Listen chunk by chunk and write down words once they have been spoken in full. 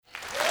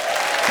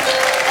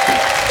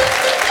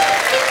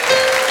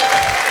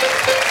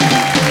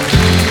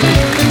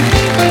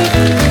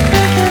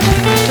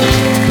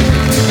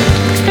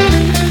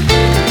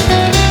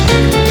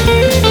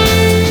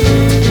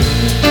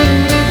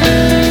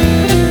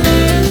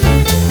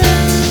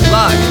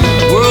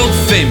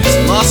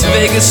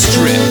Vegas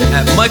Strip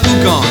at Michael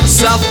Gaughan's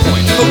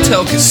SouthPoint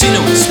Hotel, Casino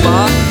and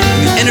Spa,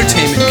 the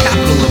entertainment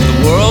capital of the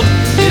world.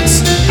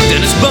 It's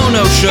Dennis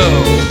Bono Show,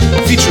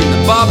 featuring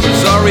the Bob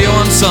Rosario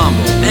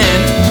Ensemble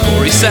and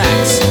Corrie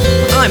Sachs.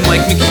 I'm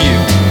Mike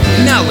McHugh.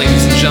 Now,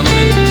 ladies and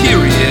gentlemen,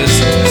 here he is,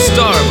 the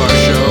star of our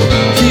show.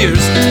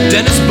 Here's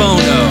Dennis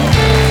Bono.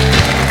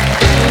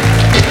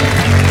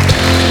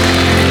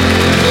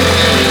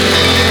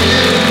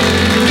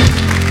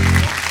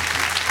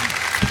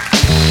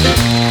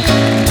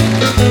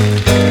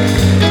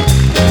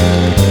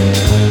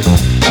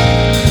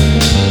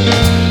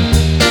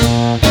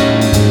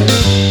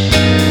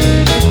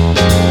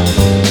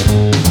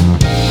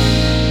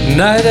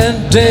 Night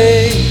and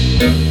day,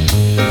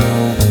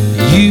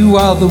 you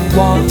are the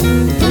one.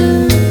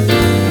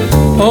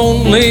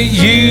 Only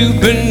you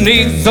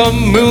beneath the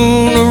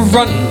moon or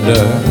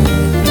under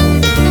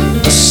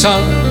the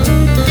sun,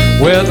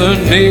 whether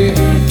near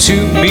to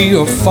me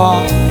or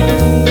far,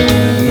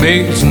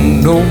 makes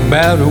no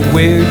matter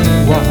where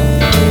you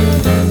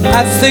are.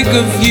 I think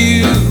of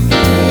you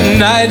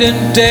night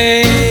and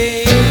day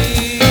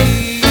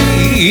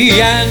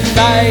and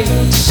night.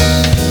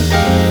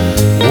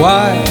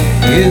 Why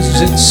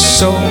is it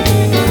so?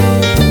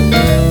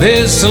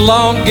 This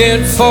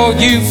longing for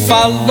you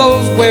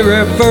follows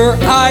wherever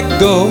I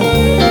go.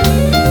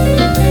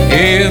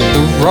 In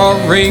the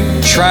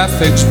roaring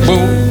traffic's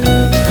boom,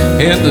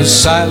 in the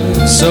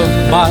silence of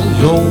my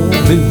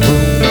lonely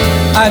room,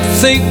 I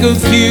think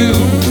of you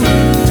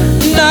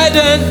night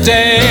and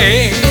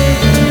day,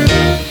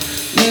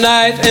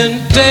 night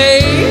and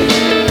day.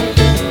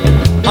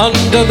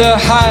 Under the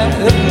hide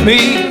of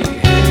me,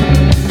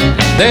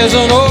 there's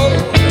an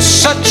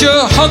such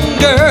a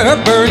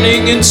hunger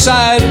burning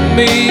inside of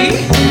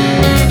me,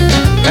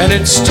 and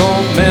its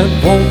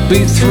torment won't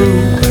be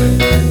through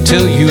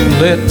till you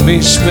let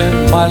me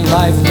spend my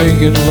life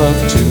making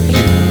love to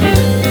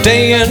you,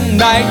 day and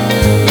night,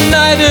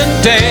 night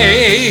and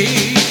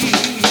day.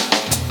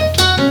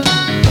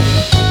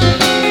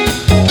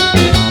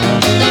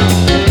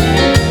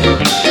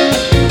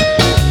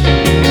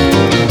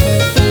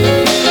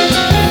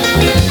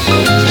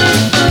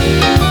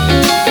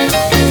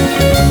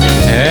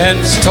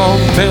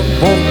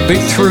 Torment won't be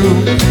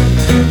through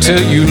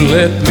till you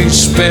let me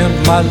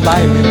spend my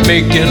life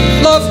making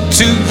love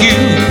to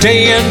you,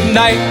 day and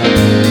night,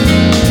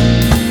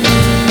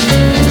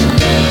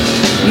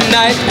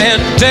 night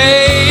and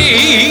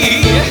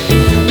day.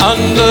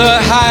 Under the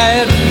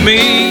hide of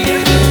me,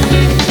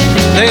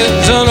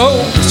 there's an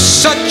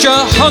such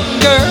a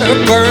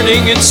hunger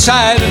burning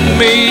inside of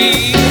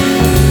me,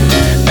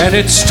 and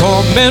its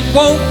torment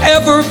won't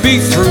ever be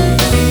through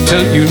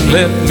till you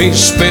let me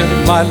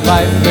spend my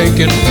life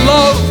making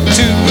love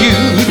to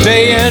you,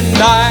 day and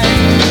night,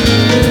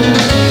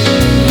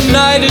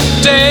 night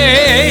and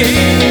day,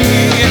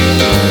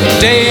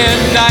 day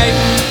and night,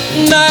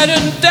 night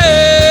and day.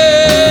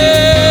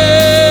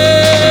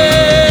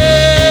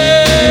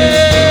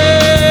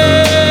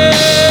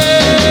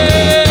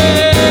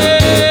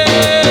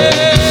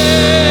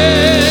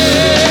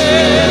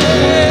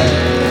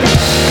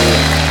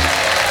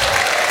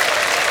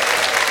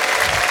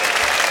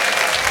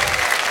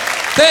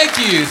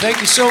 Thank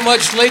you so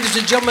much, ladies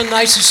and gentlemen.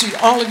 Nice to see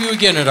all of you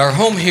again at our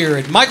home here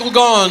at Michael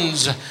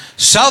Gaughan's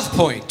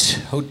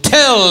SouthPoint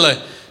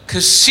Hotel,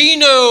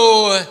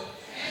 Casino,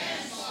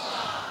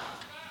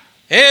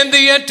 and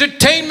the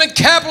entertainment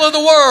capital of the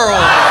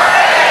world.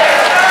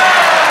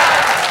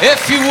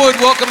 If you would,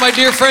 welcome my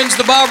dear friends,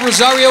 the Bob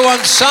Rosario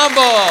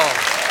Ensemble.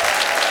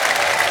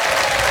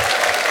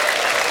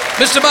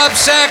 Mr. Bob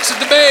Sachs at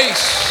the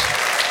bass,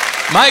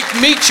 Mike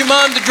Meacham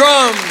on the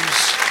drums.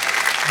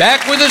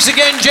 Back with us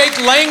again, Jake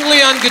Langley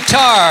on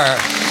guitar,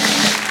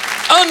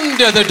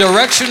 under the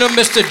direction of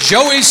Mr.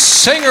 Joey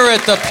Singer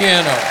at the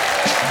piano.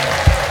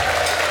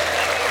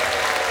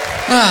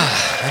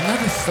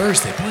 Another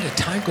Thursday. Boy, the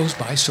time goes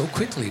by so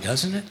quickly,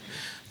 doesn't it?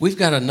 We've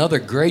got another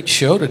great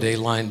show today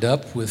lined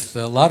up with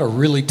a lot of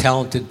really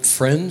talented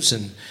friends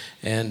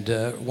and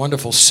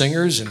wonderful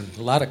singers and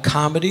a lot of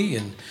comedy,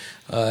 and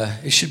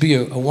it should be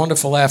a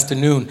wonderful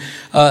afternoon.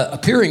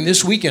 Appearing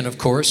this weekend, of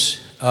course,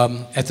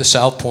 at the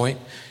SouthPoint,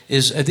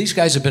 is these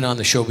guys have been on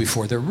the show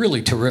before. They're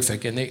really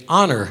terrific, and they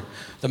honor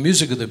the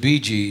music of the Bee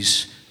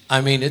Gees.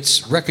 I mean,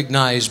 it's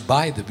recognized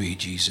by the Bee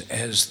Gees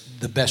as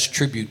the best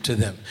tribute to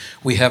them.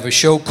 We have a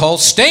show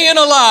called Stayin'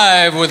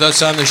 Alive with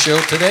us on the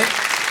show today.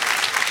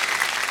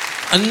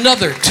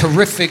 Another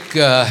terrific,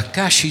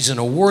 he's an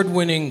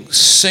award-winning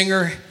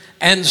singer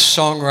and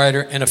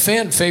songwriter and a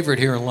fan favorite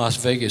here in Las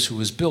Vegas who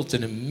has built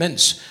an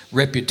immense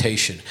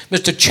reputation.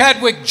 Mr.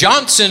 Chadwick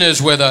Johnson is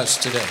with us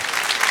today.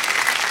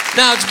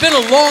 Now, it's been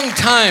a long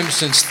time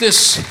since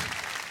this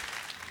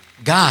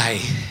guy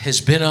has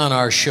been on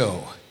our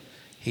show.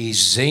 He's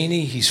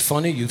zany, he's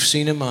funny. You've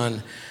seen him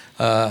on,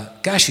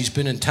 he's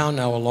been in town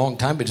now a long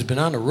time, but he's been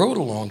on the road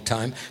a long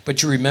time.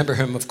 But you remember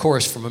him, of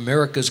course, from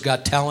America's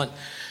Got Talent.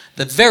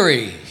 The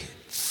very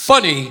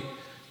funny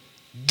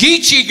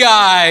Geechy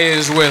guy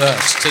is with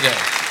us today.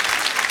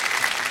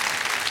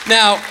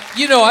 Now,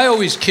 you know, I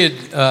always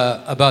kid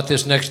about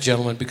this next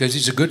gentleman because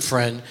he's a good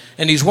friend,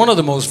 and he's one of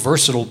the most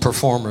versatile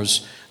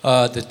performers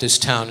that this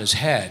town has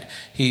had.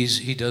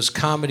 He does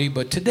comedy,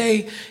 but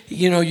today,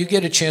 you know, you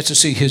get a chance to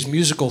see his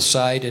musical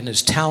side and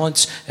his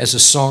talents as a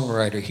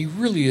songwriter. He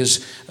really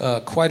is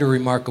quite a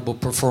remarkable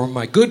performer.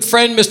 My good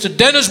friend, Mr.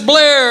 Dennis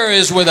Blair,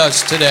 is with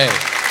us today.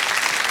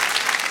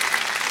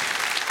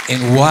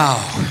 And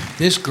wow,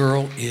 this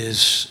girl is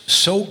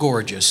so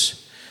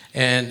gorgeous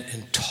and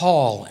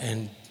tall,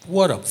 and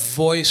what a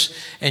voice.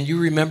 And you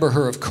remember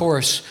her, of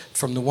course,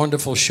 from the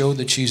wonderful show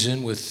that she's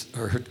in with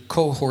her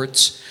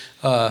cohorts,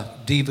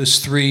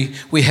 Divas 3.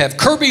 We have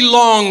Kirbi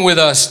Long with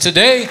us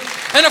today,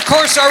 and of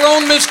course our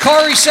own Miss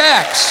Corrie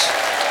Sachs.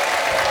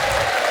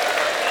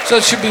 So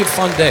it should be a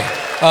fun day.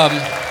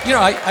 You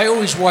know, I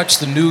always watch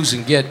the news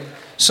and get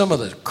some of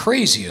the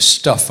craziest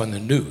stuff on the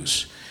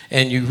news.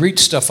 And you read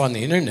stuff on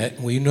the internet,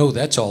 and we know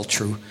that's all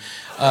true.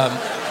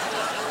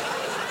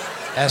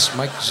 Ask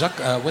Mike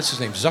what's his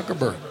name?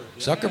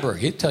 Zuckerberg,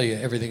 he'd tell you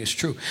everything is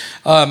true.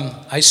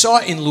 I saw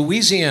in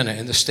Louisiana,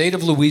 in the state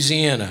of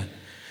Louisiana,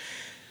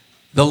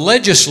 the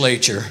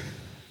legislature,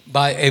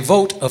 by a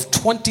vote of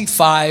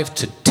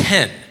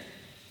 25-10,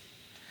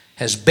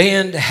 has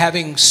banned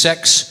having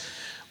sex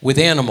with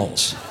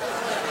animals.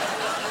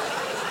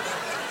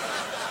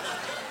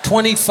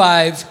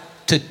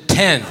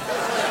 25-10.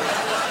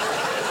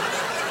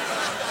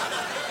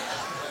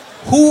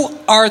 Who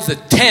are the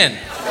 10?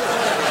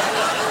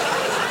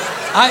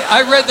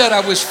 I read that, I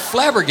was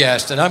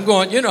flabbergasted. I'm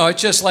going, you know,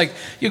 it's just like,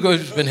 you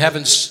guys have been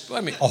having,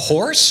 a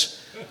horse?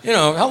 You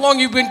know, how long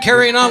you been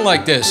carrying on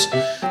like this?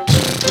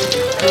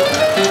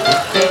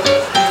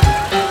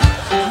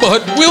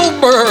 But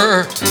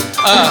Wilbur,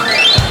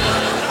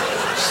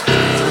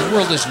 the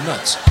world is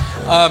nuts.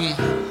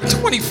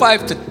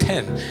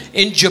 25-10.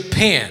 In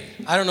Japan,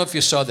 I don't know if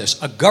you saw this,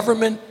 a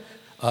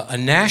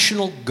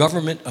national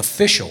government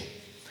official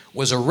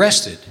was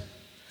arrested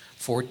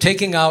for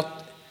taking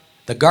out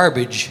the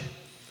garbage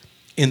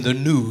in the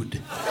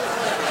nude.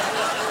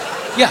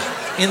 Yeah,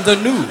 in the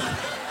nude.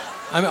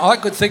 I mean, all I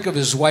could think of,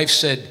 his wife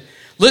said,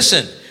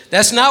 listen,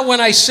 that's not when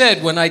I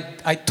said, when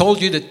I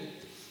told you to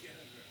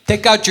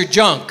take out your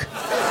junk.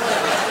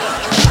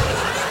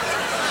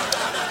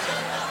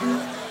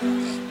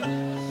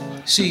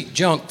 See,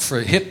 junk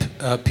for hip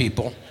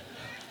people,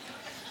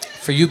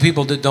 for you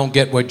people that don't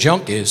get what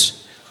junk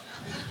is,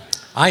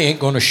 I ain't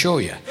going to show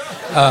you.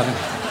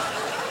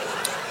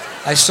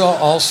 I saw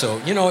also,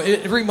 you know,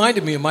 it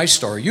reminded me of my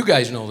story. You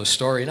guys know the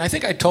story, and I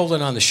think I told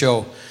it on the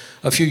show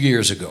a few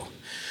years ago.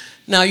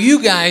 Now,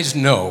 you guys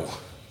know,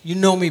 you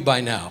know me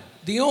by now.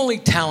 The only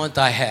talent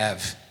I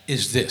have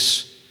is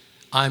this.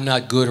 I'm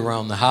not good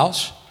around the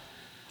house.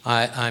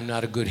 I'm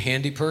not a good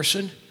handy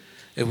person.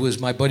 It was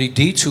my buddy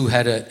Dietz who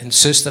had to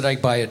insist that I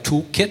buy a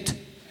toolkit.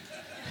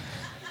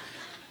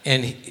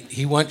 And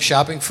he went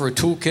shopping for a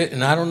toolkit,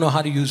 and I don't know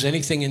how to use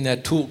anything in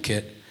that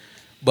toolkit.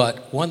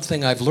 But one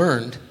thing I've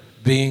learned,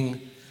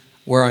 being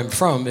where I'm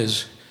from,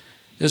 is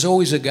there's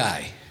always a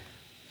guy.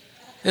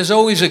 There's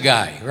always a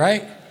guy,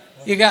 right?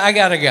 I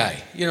got a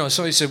guy. You know,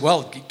 so he said,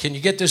 well, can you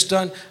get this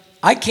done?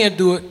 I can't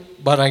do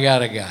it, but I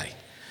got a guy.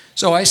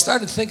 So I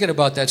started thinking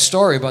about that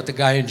story about the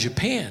guy in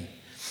Japan.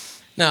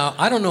 Now,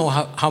 I don't know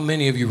how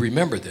many of you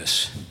remember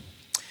this.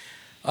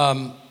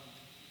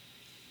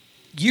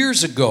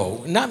 Years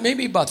ago,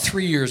 maybe about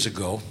 3 years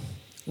ago,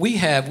 we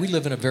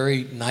live in a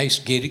very nice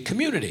gated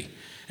community.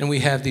 And we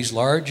have these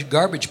large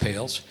garbage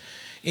pails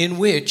in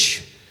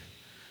which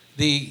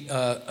the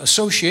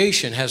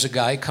association has a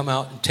guy come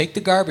out and take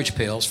the garbage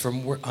pails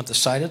from on the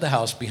side of the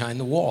house behind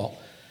the wall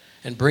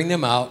and bring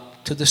them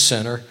out to the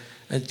center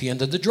at the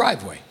end of the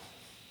driveway.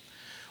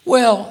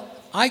 Well,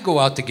 I go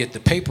out to get the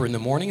paper in the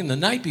morning, and the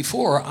night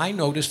before, I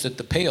noticed that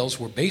the pails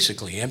were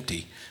basically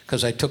empty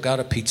because I took out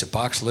a pizza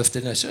box,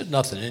 lifted, and I said,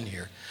 nothing in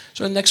here.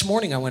 So the next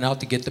morning, I went out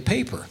to get the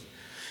paper.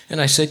 And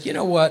I said, you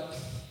know what?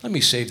 Let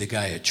me save the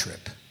guy a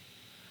trip.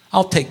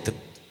 I'll take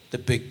the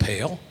big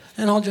pail,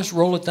 and I'll just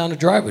roll it down the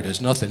driveway.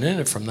 There's nothing in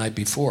it from the night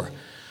before.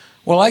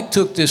 Well, I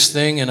took this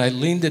thing, and I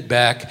leaned it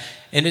back,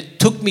 and it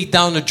took me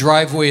down the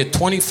driveway at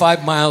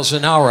 25 miles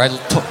an hour. I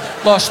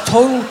lost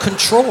total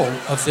control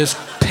of this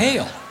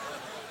pail.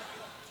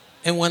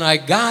 And when I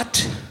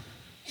got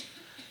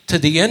to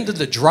the end of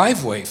the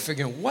driveway,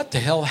 figuring what the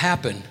hell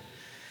happened,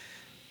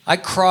 I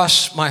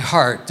crossed my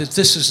heart that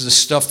this is the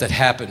stuff that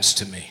happens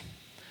to me.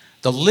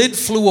 The lid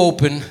flew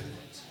open,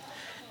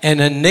 and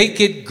a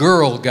naked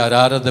girl got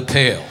out of the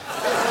pail.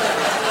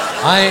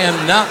 I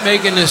am not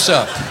making this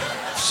up.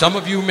 Some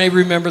of you may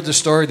remember the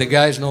story. The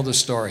guys know the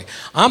story.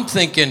 I'm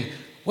thinking,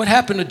 what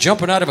happened to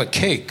jumping out of a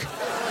cake?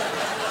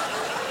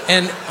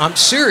 And I'm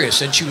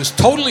serious. And she was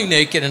totally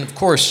naked. And of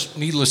course,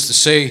 needless to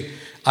say,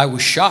 I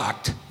was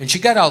shocked. And she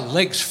got out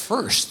legs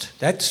first.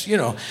 That's, you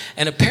know.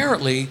 And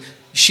apparently,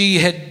 she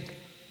had,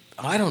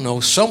 I don't know,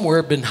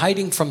 somewhere been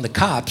hiding from the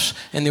cops,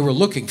 and they were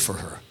looking for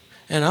her.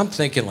 And I'm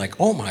thinking like,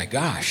 oh my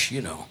gosh,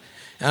 you know.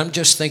 And I'm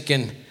just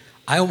thinking,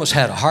 I almost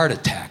had a heart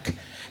attack.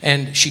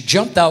 And she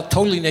jumped out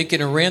totally naked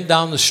and ran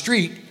down the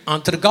street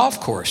onto the golf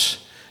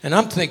course. And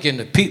I'm thinking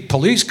the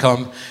police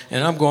come,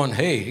 and I'm going,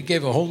 hey, it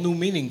gave a whole new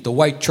meaning to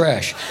white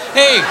trash.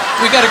 Hey,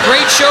 we got a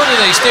great show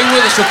today. Stay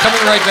with us. We're coming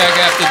right back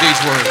after these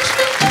words.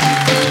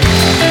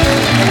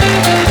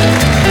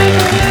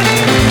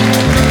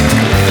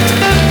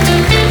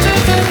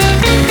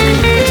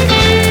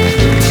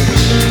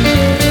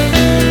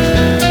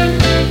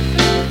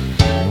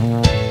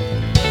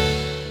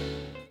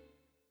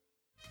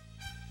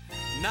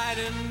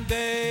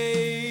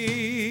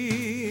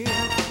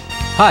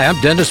 Hi,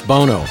 I'm Dennis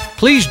Bono.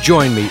 Please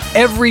join me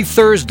every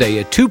Thursday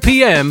at 2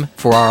 p.m.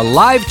 for our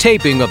live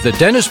taping of The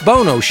Dennis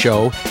Bono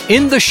Show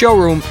in the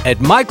showroom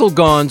at Michael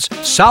Gaughan's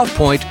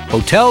SouthPoint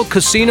Hotel,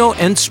 Casino,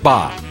 and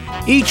Spa.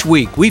 Each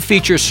week, we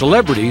feature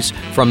celebrities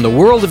from the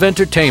world of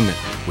entertainment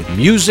with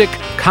music,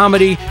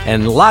 comedy,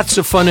 and lots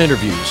of fun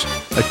interviews.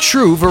 A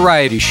true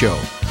variety show.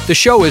 The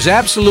show is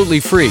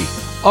absolutely free.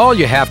 All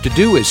you have to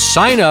do is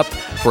sign up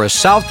for a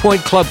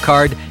SouthPoint Club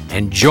card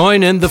and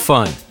join in the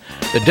fun.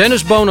 The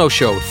Dennis Bono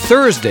Show,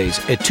 Thursdays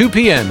at 2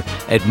 p.m.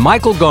 at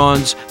Michael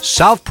Gaughan's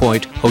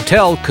SouthPoint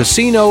Hotel,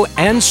 Casino,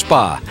 and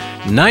Spa,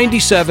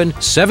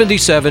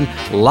 9777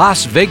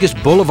 Las Vegas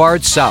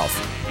Boulevard South.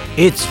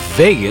 It's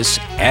Vegas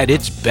at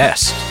its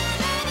best.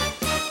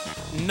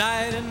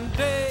 Night and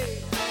day,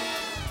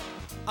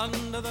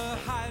 under the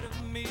height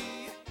of me.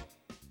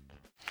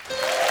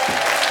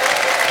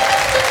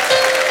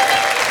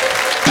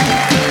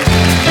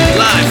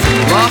 Live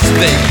from Las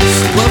Vegas,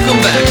 welcome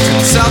back to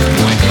the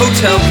SouthPoint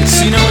Hotel,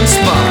 Casino, and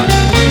Spa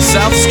on the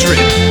South Strip.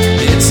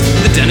 It's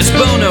the Dennis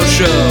Bono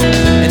Show.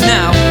 And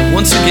now,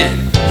 once again,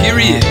 here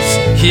he is.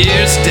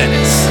 Here's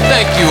Dennis.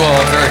 Thank you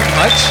all very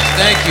much.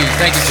 Thank you,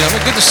 gentlemen.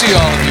 Good to see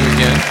all of you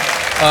again.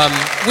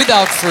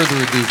 Without further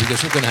ado,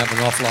 because we're going to have an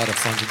awful lot of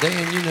fun today,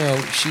 and you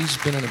know, she's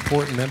been an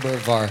important member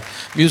of our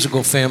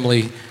musical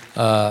family.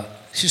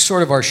 She's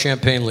sort of our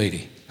champagne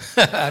lady.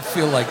 I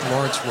feel like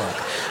Lawrence Welk.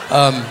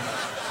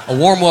 A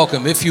warm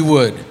welcome, if you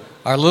would,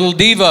 our little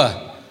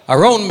diva,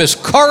 our own Miss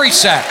Corrie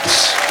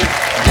Sachs.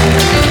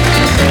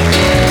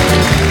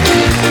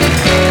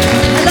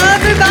 Hello,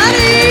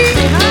 everybody.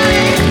 Hi.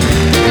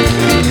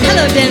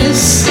 Hello,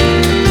 Dennis.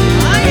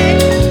 Hi.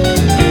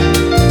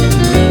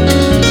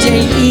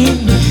 Day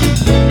in,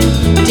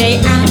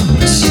 day out.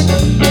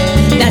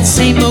 That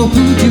same old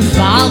hoodoo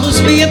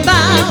follows me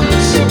about.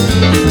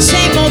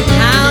 Same old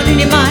pounding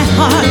in my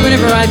heart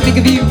whenever I think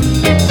of you.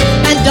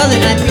 And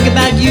darling, I think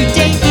about you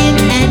day in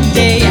and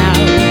day out.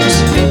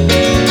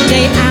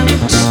 Day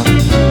out,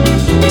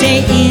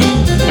 day in.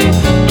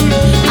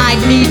 I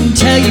needn't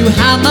tell you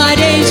how my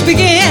days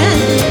begin.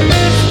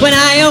 When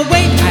I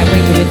wake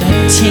with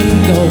a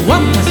tingle.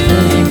 One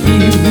possibility of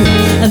you,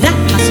 that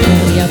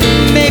possibility of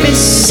maybe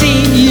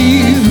seeing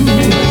you.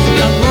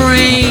 Come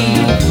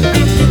rain,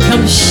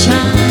 come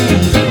shine,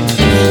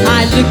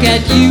 I look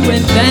at you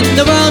and then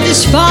the world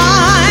is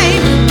fine.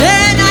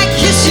 Then I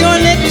kiss your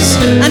lips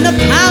and the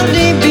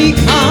pounding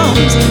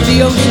becomes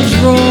the ocean's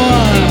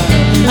roar,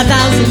 1,000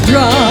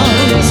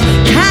 drums.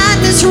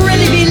 Can this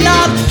really be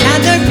love?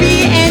 Can there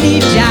be any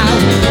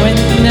doubt when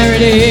there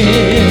it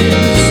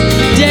is?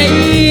 Day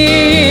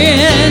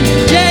in,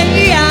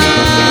 day out.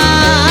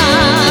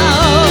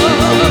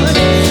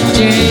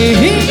 Day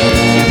in,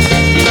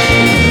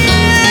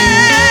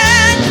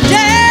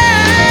 day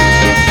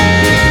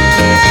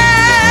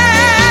out.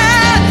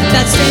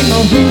 That same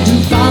old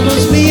hoodoo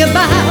follows me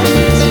about.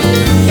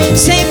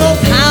 Same old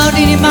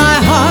pounding in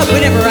my heart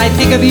whenever I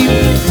think of you.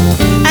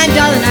 And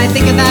darling, I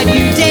think about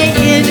you day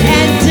in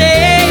and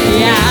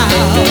day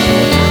out.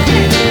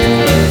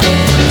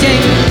 Day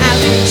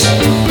out,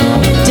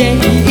 day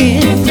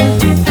in.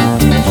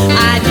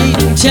 I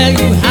needn't tell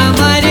you how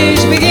my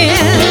days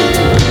begin.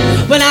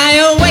 When I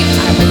awake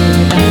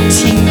with a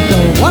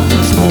tingle. One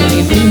possibility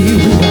of you,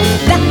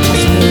 that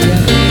possibility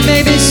of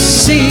maybe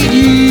seeing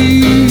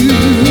you.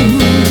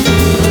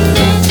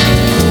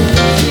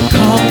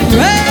 Come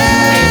rain,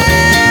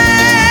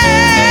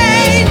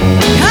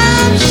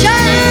 come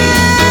shine,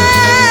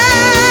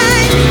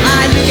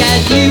 I look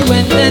at you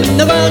and then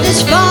the world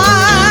is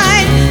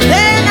fine.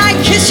 Then I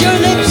kiss your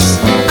lips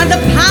and the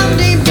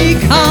pounding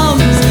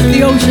becomes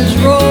the ocean's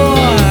roar,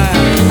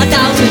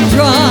 1,000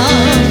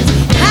 drums.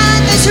 Can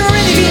this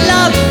really be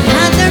love?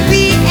 Can there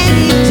be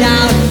any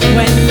doubt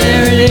when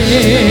there it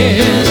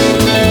is?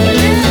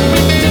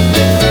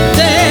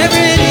 There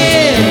it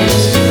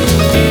is.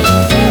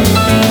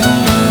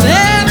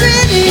 There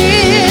it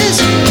is.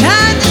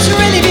 Can this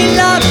really be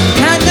love?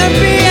 Can there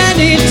be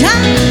any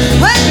doubt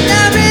when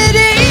there it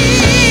is?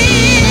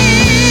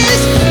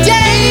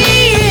 Day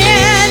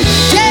in,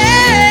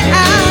 day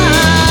out.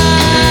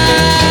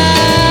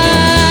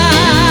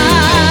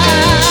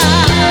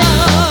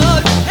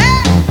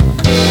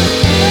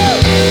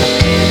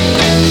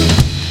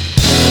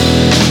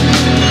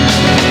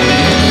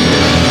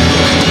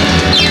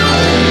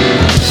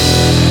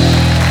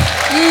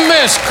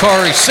 Miss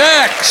Corrie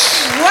Sachs.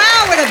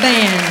 Wow, what a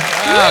band.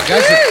 Wow,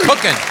 guys, Woo-hoo. you're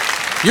cooking.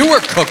 You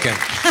were cooking.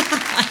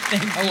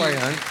 How are you,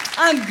 hon?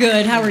 I'm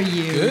good. How are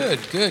you?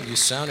 Good. You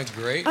sounded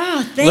great.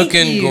 Oh, thank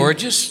Looking you.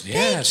 gorgeous.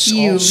 Yes,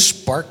 all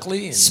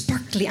sparkly. And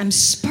Sparkly. I'm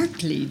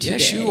sparkly today.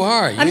 yes, you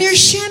are. I'm your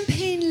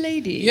champagne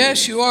lady.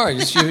 Yes, you are.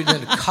 You're in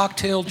a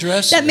cocktail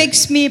dress. That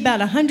makes me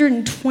about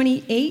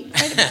 128.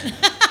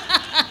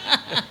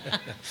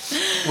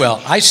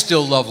 Well, I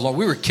still love,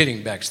 we were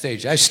kidding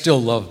backstage, I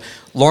still love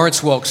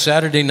Lawrence Welk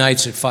Saturday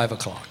nights at 5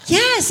 o'clock.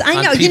 Yes, I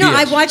on know. You know,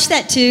 I PBS. watch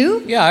that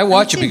too. Yeah, I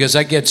watch it because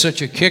I get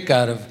such a kick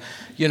out of,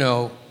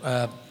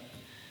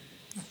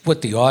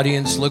 what the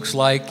audience looks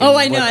like. Oh,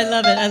 I know. I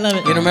love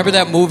it. You know, remember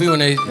that movie when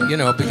they,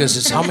 because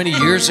it's how many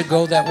years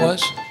ago that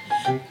was?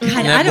 God, And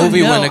I that don't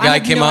movie know. when the guy I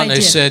have came no out and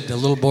idea. the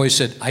little boy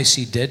said, I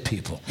see dead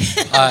people.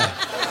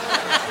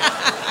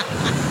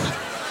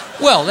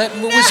 Well, that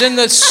was in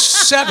the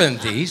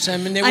 70s. I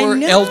mean, they I were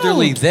know.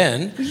 elderly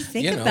then. What do you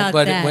think about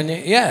but that?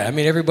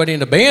 Everybody in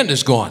the band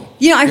is gone.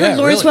 I heard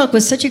Lawrence really. Welk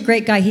was such a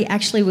great guy. He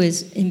actually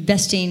was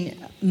investing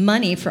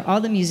money for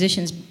all the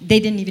musicians. They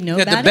didn't even know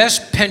about The it.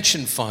 best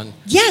pension fund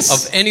Yes.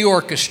 of any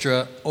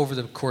orchestra over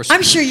the course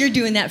I'm of sure you're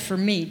doing that for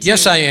me, too.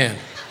 Yes, I am.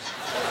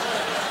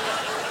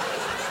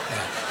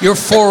 Your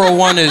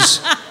 401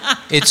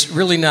 it's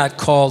really not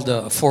called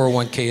a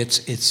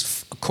 401k.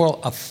 It's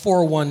called a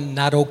 401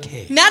 not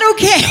okay. Not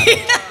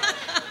okay.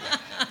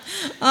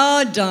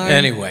 Oh, darn.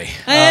 Anyway.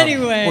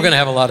 Anyway. We're going to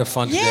have a lot of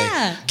fun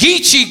Yeah. today.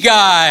 Geechy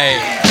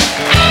guy.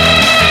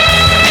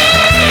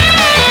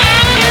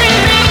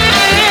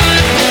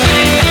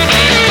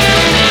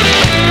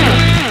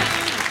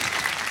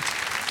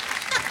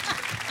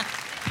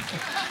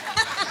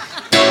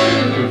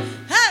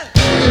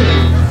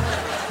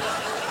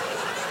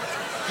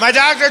 My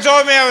doctor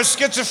told me I was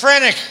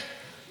schizophrenic.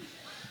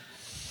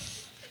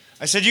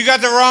 I said, you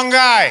got the wrong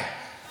guy.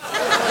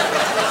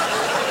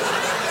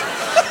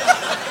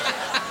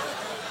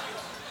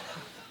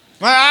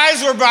 My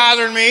eyes were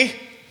bothering me,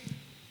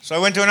 so I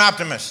went to an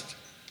optimist.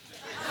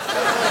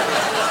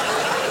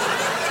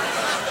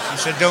 He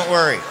said, don't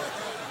worry,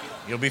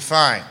 you'll be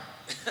fine.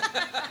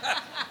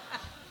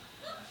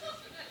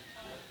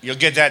 You'll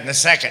get that in a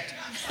second.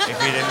 If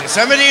you didn't.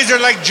 Some of these are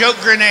like joke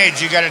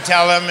grenades. You got to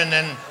tell them and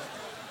then...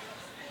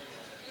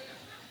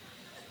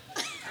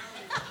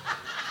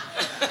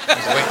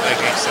 Wait like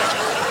 8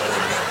 seconds.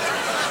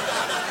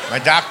 My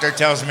doctor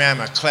tells me I'm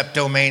a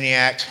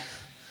kleptomaniac,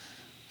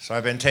 so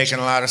I've been taking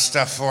a lot of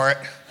stuff for it.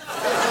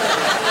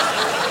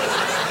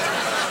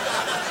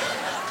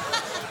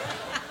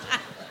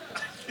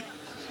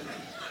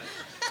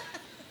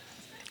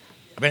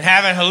 I've been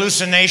having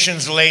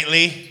hallucinations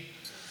lately.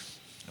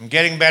 I'm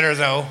getting better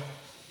though.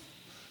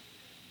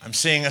 I'm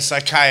seeing a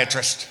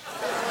psychiatrist.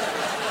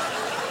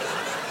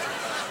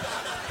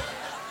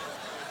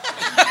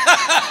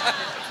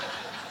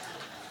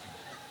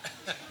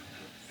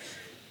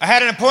 I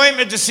had an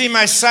appointment to see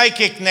my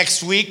psychic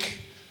next week,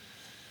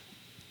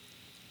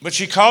 but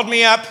she called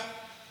me up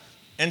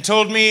and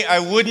told me I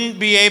wouldn't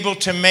be able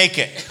to make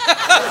it.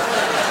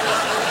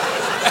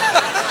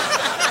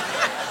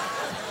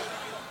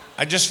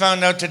 I just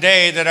found out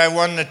today that I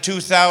won the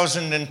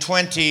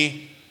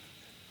 2020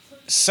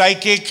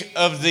 Psychic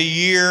of the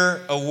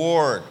Year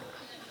Award.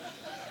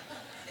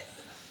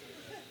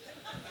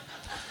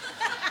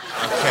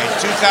 Okay,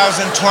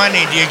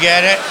 2020, do you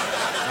get it?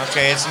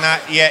 Okay, it's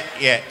not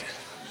yet.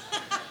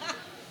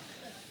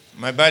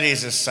 My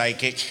buddy's a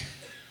psychic.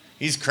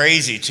 He's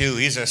crazy too.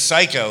 He's a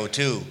psycho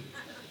too.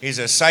 He's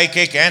a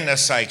psychic and a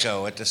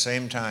psycho at the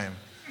same time.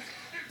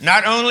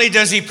 Not only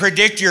does he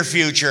predict your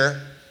future,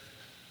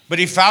 but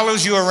he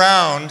follows you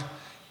around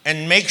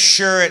and makes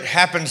sure it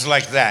happens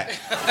like that.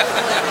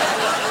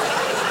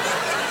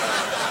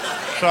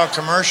 Saw a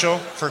commercial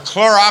for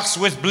Clorox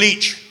with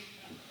bleach.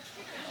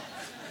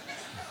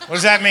 What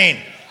does that mean?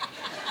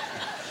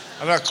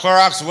 I thought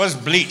Clorox was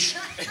bleach.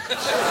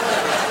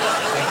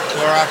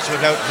 Clorox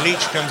without bleach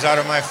comes out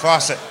of my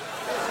faucet.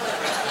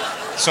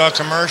 Saw a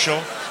commercial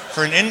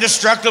for an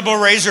indestructible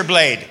razor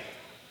blade.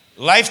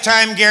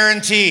 Lifetime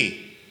guarantee.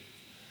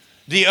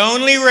 The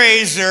only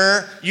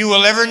razor you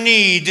will ever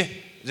need,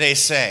 they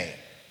say.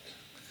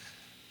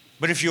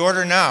 But if you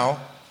order now,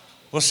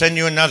 we'll send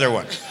you another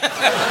one.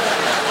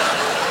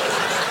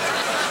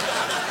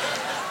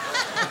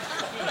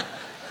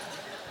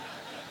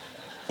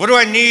 What do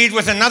I need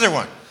with another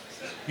one?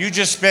 You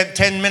just spent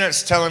 10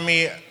 minutes telling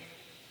me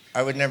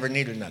I would never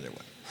need another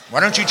one. Why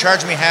don't you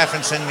charge me half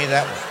and send me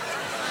that one?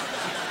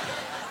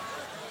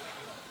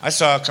 I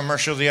saw a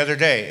commercial the other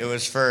day. It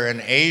was for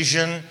an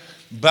Asian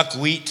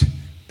buckwheat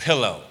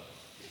pillow.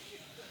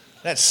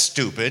 That's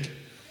stupid.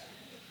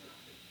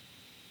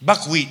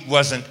 Buckwheat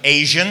wasn't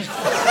Asian.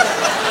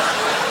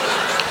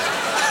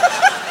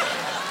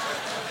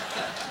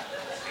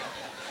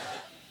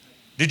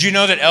 Did you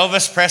know that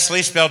Elvis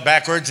Presley spelled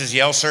backwards is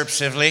Yelserp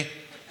Sively?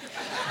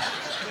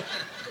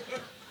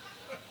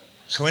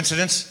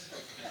 Coincidence?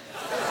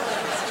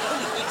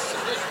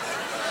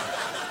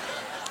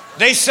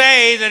 They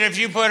say that if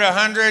you put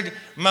 100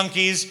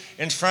 monkeys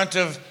in front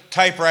of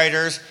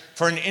typewriters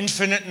for an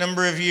infinite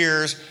number of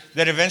years,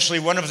 that eventually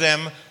one of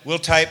them will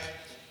type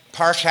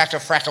Park Hacka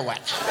Fracka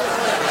Whack.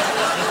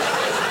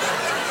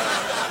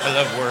 I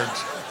love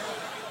words.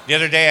 The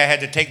other day I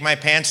had to take my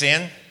pants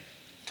in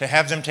to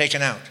have them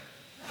taken out.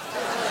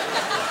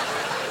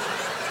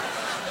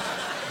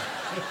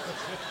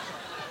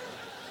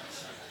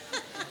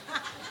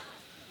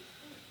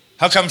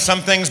 How come some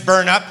things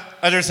burn up,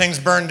 other things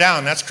burn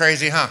down? That's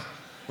crazy, huh?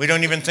 We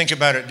don't even think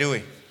about it, do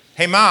we?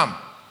 Hey, Mom,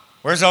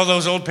 where's all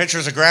those old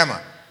pictures of Grandma?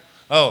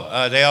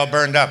 Oh, they all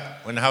burned up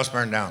when the house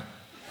burned down.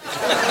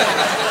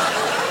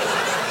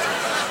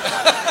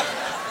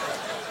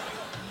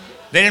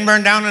 They didn't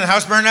burn down when the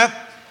house burned up?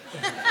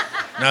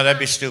 No, that'd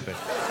be stupid.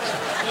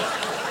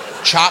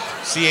 Chop,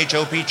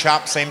 C-H-O-P,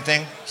 chop, same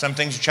thing. Some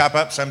things you chop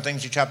up, some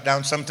things you chop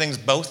down, some things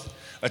both.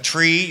 A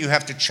tree, you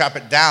have to chop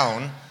it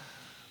down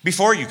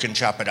before you can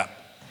chop it up.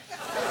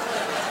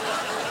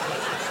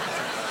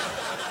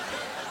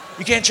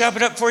 You can't chop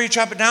it up before you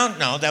chop it down?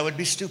 No, that would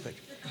be stupid.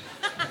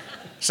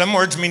 Some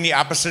words mean the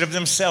opposite of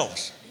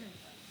themselves.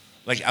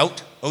 Like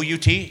out,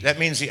 O-U-T, that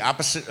means the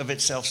opposite of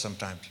itself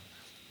sometimes.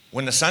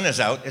 When the sun is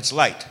out, it's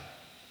light.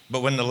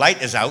 But when the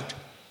light is out,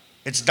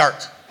 it's dark.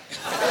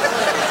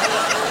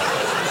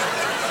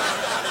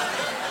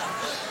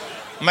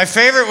 My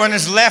favorite one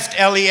is left,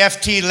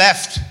 L-E-F-T,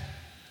 left.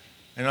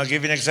 And I'll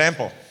give you an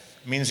example.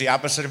 It means the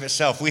opposite of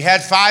itself. We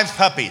had 5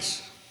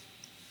 puppies.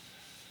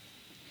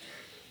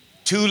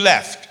 2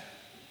 left.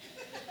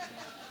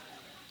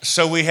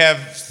 So we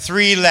have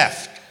 3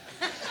 left.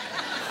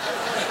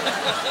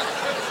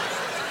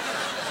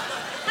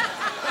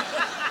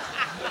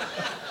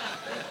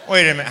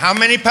 Wait a minute, how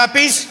many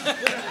puppies?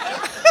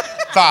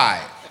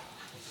 5.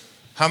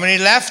 How many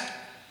left?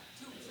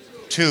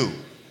 2.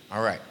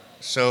 All right.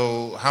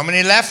 So how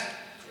many left?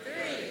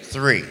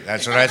 3.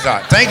 That's what I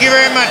thought. Thank you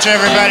very much,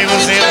 everybody. We'll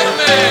see you.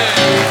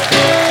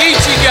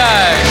 Geechy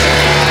guy.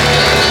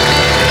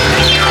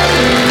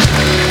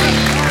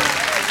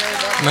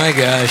 My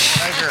gosh.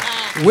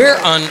 Where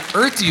on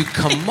earth do you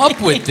come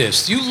up with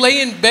this? Do you lay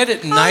in bed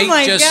at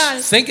night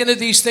thinking of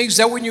these things? Is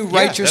that when you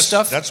write your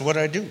stuff? That's what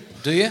I do.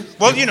 Do you?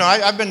 Well, you know,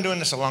 I've been doing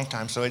this a long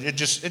time, so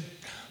it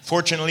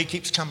fortunately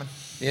keeps coming.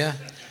 Yeah.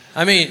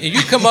 I mean,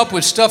 you come up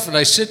with stuff, and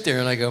I sit there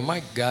and I go,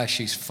 my gosh,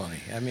 he's funny.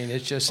 I mean,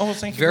 it's just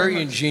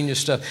very ingenious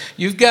stuff.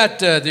 You've got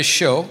this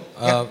show,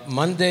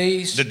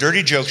 Mondays. The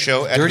Dirty Joke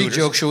Show at Hooters. Dirty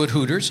Joke Show at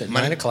Hooters at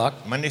 9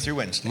 o'clock. Monday through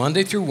Wednesday.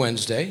 Monday through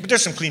Wednesday. But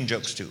there's some clean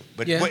jokes, too.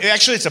 But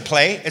actually, it's a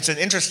play. It's an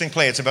interesting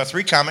play. It's about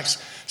 3 comics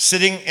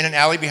sitting in an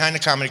alley behind a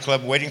comedy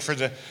club waiting for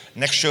the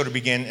next show to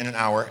begin in an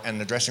hour, and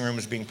the dressing room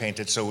is being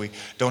painted, so we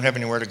don't have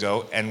anywhere to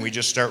go, and we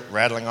just start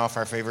rattling off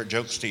our favorite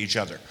jokes to each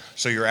other.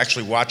 So you're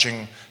actually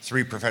watching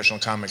 3 professional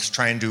comics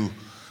trying to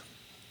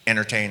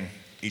entertain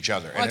each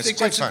other. Well, and I think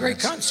that's a great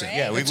concept.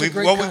 Yeah,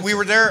 we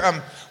were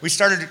there. We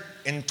started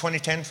in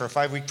 2010 for a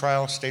 5-week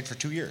trial, stayed for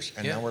 2 years,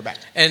 and now we're back.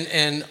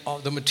 And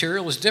the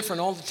material is different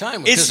all the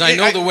time because I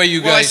know the way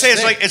you guys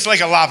think. It's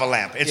like a lava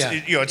lamp.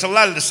 It's a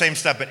lot of the same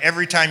stuff, but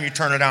every time you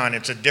turn it on,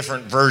 it's a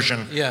different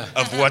version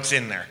of what's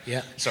in there.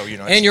 Yeah. So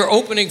and you're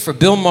opening for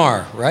Bill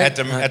Maher, right? At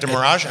the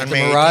Mirage on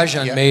May 18th. Mirage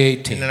on May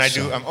 18th. And then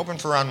I'm open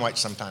for Ron White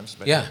sometimes.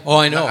 But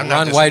I know.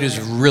 Ron White is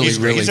really he's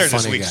there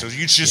funny this week, guy. so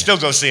you should still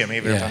go see him,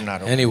 even if I'm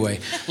not open. Anyway,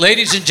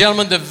 ladies and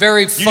gentlemen, the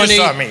very funny you just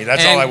saw me.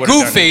 That's all I and would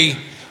have goofy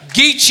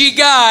Geechy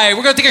guy.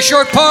 We're going to take a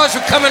short pause.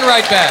 We're coming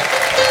right back.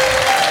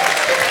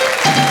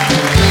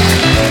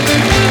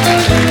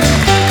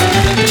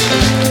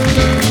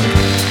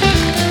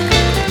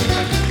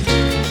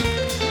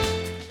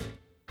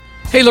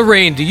 Hey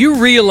Lorraine, do you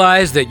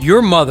realize that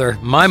your mother,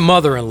 my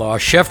mother-in-law,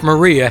 Chef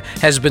Maria,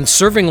 has been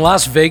serving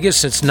Las Vegas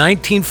since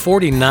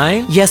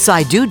 1949? Yes,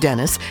 I do,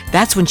 Dennis.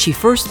 That's when she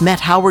first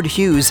met Howard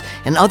Hughes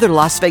and other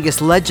Las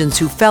Vegas legends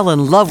who fell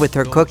in love with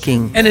her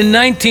cooking. And in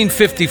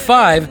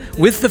 1955,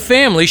 with the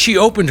family, she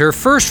opened her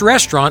first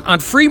restaurant on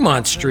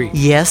Fremont Street.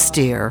 Yes,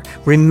 dear.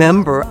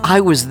 Remember,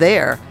 I was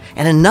there.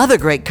 And another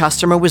great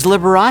customer was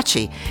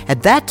Liberace.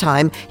 At that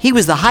time, he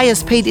was the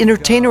highest paid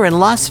entertainer in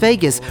Las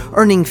Vegas,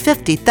 earning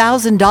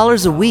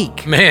 $50,000 a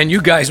week. Man,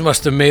 you guys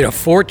must have made a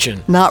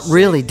fortune. Not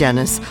really,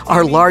 Dennis.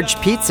 Our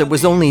large pizza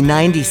was only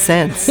 90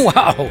 cents.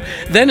 Wow.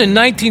 Then in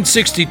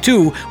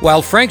 1962,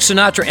 while Frank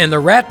Sinatra and the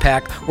Rat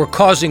Pack were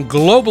causing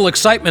global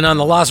excitement on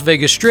the Las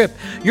Vegas Strip,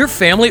 your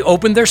family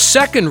opened their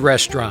second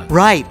restaurant.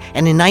 Right.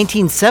 And in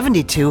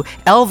 1972,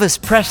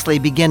 Elvis Presley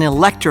began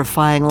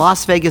electrifying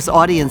Las Vegas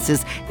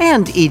audiences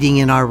and eating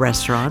in our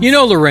restaurant. You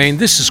know, Lorraine,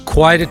 this is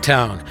quite a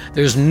town.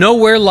 There's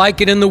nowhere like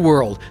it in the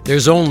world.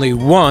 There's only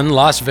one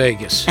Las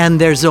Vegas.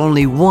 And there's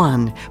only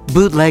one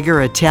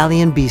Bootlegger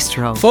Italian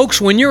Bistro.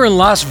 Folks, when you're in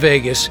Las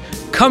Vegas,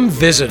 come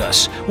visit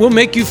us. We'll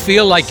make you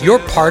feel like you're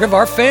part of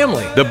our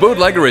family. The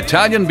Bootlegger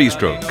Italian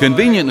Bistro,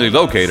 conveniently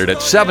located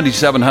at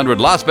 7700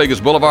 Las Vegas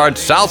Boulevard,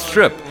 South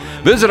Strip.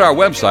 Visit our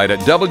website at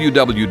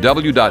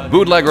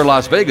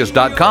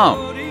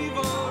www.bootleggerlasvegas.com.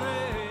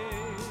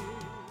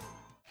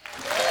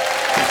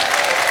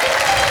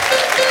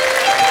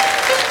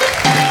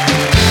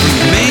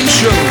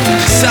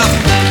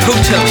 SouthPoint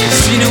Hotel,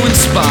 Casino and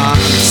Spa,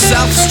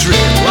 South Strip,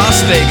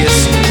 Las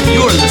Vegas.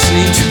 You're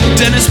listening to The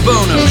Dennis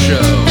Bono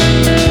Show.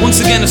 Once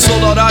again, a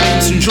sold-out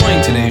audience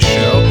enjoying today's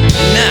show.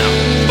 Now,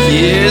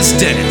 here's Here's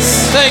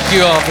Dennis. Thank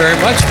you all very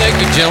much. Thank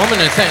you,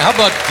 gentlemen. And how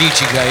about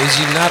Geechy guy? Is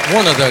he not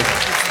one of the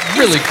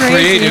really crazy,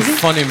 creative, isn't he?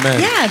 funny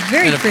men? Yeah,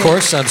 very And of creative.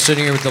 course, I'm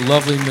sitting here with the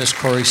lovely Miss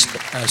Corrie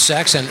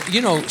Sachs. And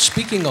you know,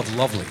 speaking of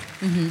lovely,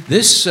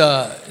 this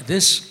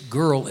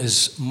girl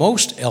is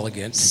most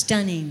elegant,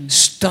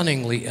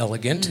 stunningly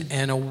elegant,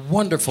 and a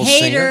wonderful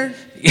singer.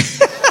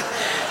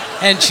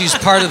 And she's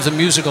part of the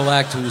musical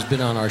act who's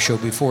been on our show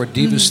before,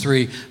 Divas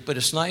 3. But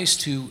it's nice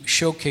to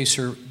showcase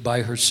her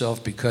by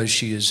herself because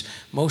she is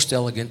most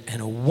elegant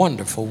and a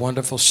wonderful,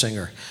 wonderful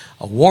singer.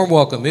 A warm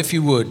welcome, if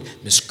you would,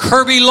 Miss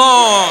Kirbi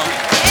Long.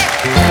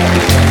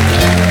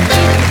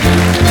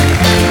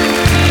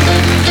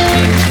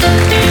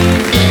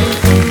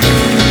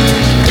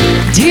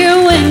 Dear,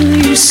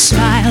 when you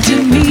smiled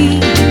at me,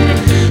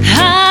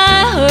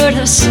 I heard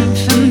a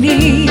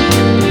symphony.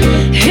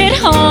 It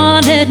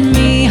haunted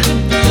me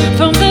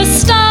from the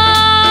start.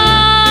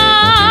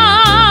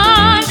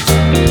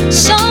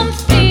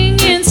 Something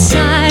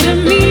inside of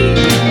me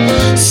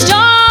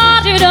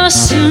started a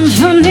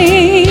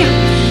symphony.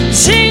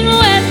 Sing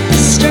with the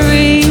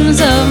strings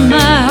of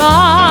my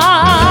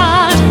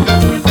heart.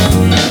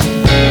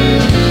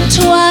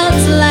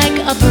 'Twas like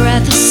a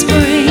breath of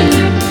spring.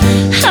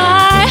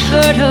 I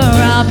heard a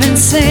robin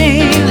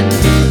sing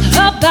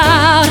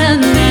about a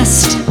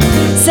nest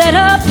set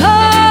apart.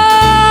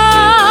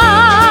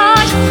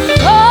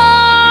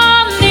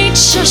 Oh,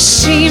 nature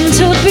seemed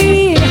to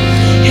be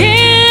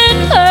in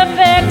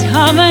perfect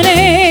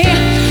harmony.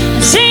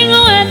 Sing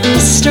with the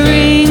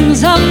strings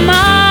of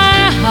my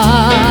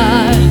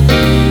heart.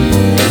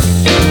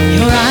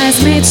 Your eyes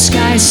made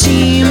sky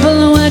seem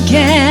blue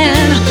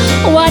again.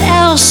 What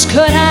else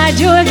could I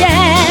do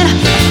again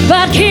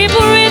but keep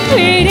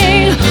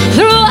repeating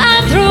through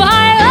and through?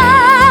 I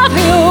love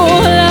you,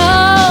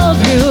 love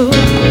you.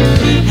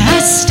 I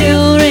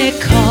still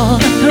recall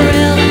the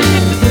thrill.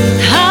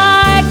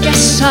 I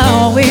guess I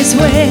always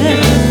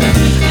will.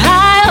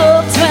 I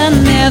hope to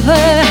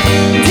never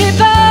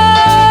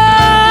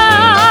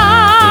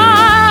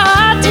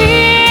depart.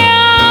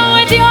 Dear,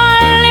 with your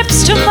lips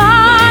to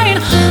mine,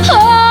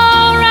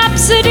 oh,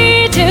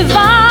 rhapsody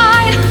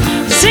divine.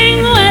 Sing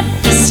with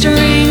the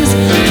strings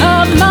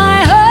of my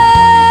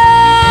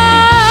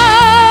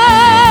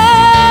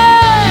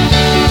heart.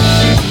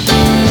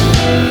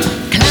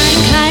 Clang,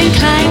 clang,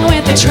 clang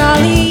with the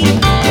trolley.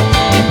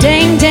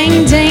 Ding,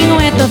 ding, ding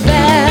with the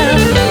bell.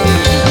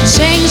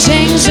 Sing,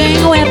 sing, sing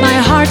with my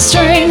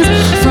heartstrings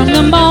from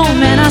the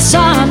moment I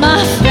saw my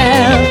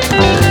fell.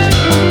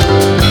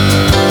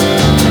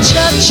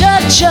 Chug,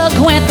 chug, chug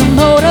with the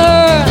motor.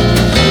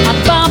 A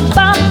bump,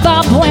 bump,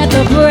 bump with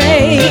the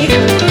brake.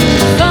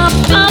 Thump,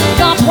 thump,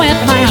 thump with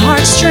my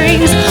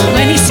heartstrings.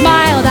 When he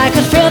smiled, I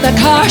could feel the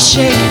car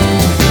shake.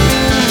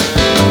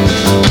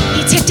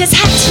 He tipped his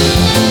hat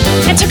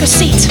and took a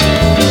seat.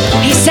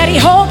 He said he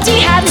hoped he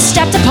hadn't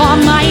stepped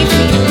upon my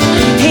feet.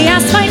 He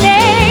asked my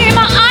name,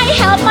 I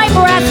held my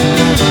breath.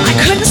 I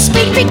couldn't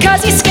speak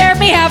because he scared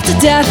me half to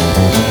death.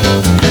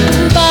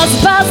 Buzz,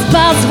 buzz,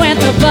 buzz went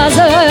the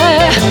buzzer.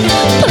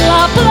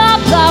 Plop, plop,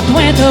 plop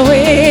went the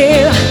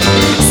wheel.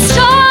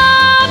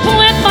 Stop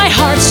went my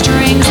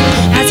heartstrings.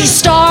 As he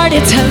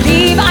started to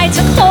leave, I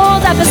took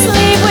hold of his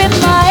sleeve with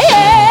my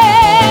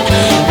hand.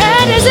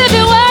 And as if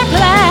it were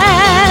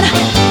planned,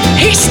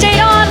 he stayed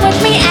on with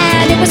me,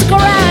 and it was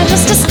grand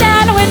just to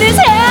stand with his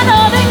hand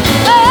holding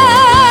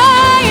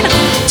mine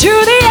to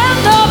the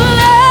end of the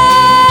line.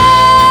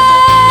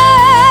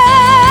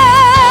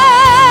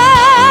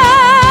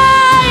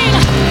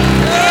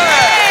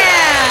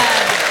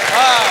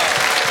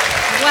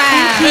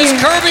 Miss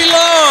Kirbi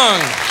Long.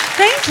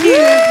 Thank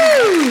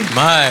you.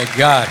 My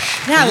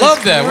gosh. That was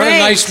Love that. What a great.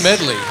 nice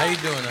medley. How you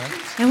doing, huh?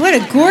 And what a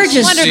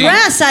gorgeous Wonderful.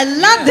 dress. I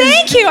love this.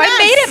 Thank you. I dress.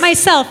 made it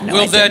myself. No,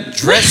 Will I didn't. that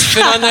dress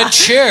fit on that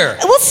chair?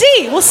 We'll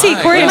see. We'll see.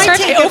 My Corey, I'm God.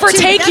 starting Might to take it too,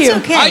 overtake but you.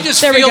 that's okay. I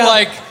just There we feel go.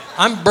 like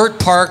I'm Bert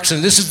Parks,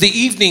 and this is the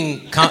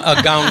evening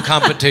gown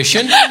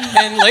competition.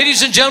 And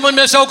ladies and gentlemen,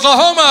 Miss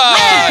Oklahoma.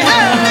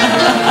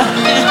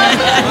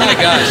 My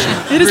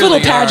gosh. It is a little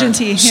really are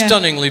pageanty, yeah.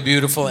 Stunningly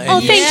beautiful. And Oh,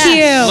 thank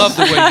you. Love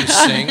the way you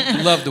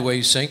sing. Love the way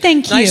you sing.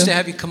 Thank Nice you. to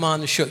have you come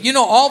on the show. You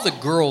know, all the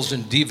girls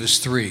in Divas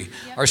 3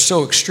 are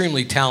so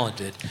extremely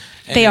talented.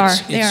 And They are.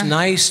 It's They are.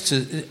 nice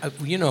to,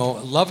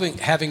 loving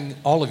having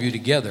all of you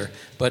together,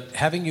 but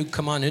having you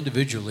come on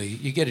individually,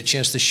 you get a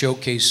chance to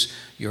showcase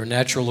your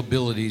natural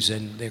abilities,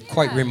 and they're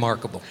quite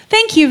remarkable.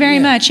 Thank you very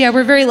much. Yeah,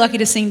 we're very lucky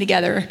to sing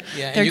together.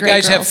 Yeah, They're and you great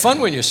guys have girls. fun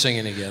when you're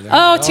singing together.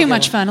 Oh, You too all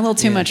much get- fun. A little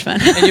too much fun.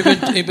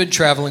 And you've been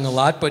traveling a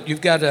lot, but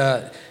you've got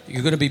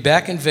you're going to be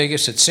back in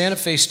Vegas at Santa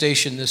Fe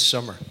Station this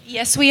summer.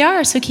 Yes, we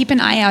are. So keep an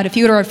eye out. If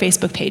you go to our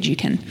Facebook page, you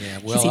can Yeah,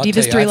 well, see I'll Divas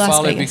tell you, 3 I Las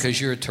follow you Vegas.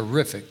 because you're a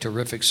terrific,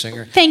 terrific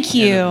singer. Thank And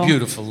you. a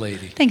beautiful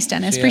lady. Thanks,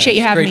 Dennis. So, Appreciate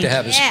you it's having great me. to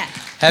have us. Yeah.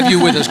 Have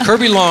you with us.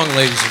 Kirbi Long,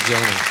 ladies and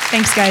gentlemen.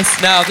 Thanks, guys.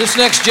 Now, this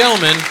next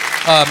gentleman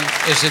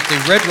is at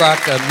the Red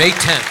Rock May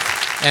 10th.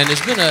 And has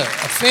been a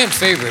fan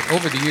favorite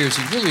over the years.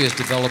 He really has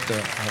developed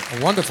a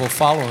wonderful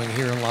following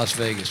here in Las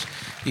Vegas.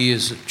 He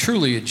is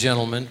truly a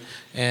gentleman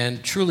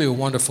and truly a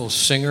wonderful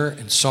singer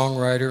and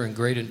songwriter and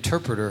great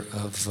interpreter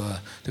of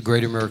the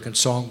Great American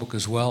Songbook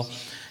as well.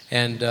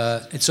 And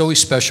it's always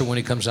special when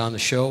he comes on the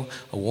show.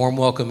 A warm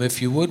welcome,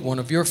 if you would, one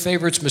of your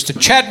favorites, Mr.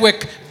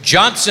 Chadwick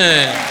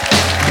Johnson.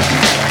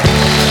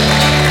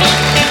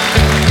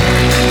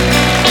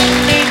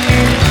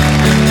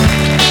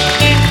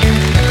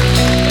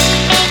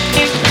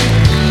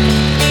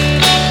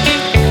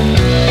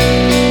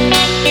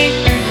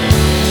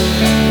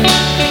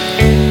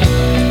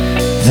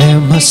 There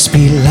must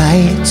be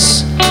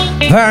lights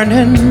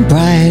burning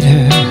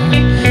brighter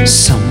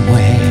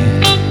somewhere.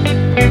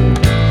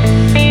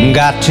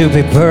 Got to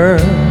be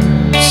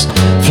birds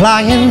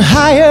flying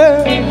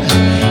higher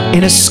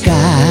in a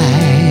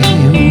sky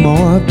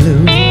more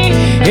blue.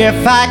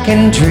 If I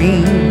can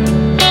dream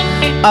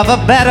of a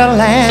better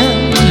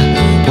land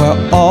where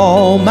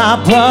all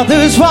my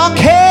brothers walk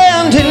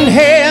hand in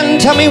hand,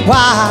 tell me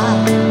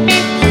why,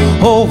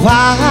 oh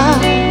why,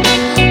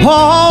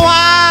 oh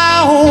why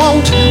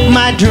won't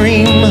my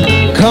dream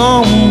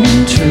come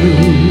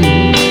true?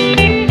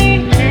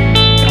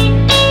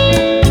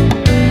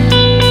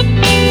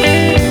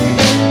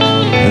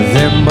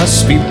 There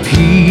must be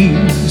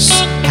peace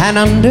and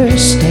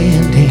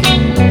understanding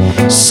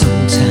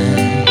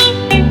sometime.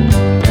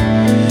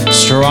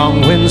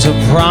 Strong winds of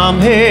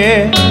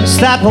promise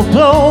that will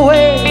blow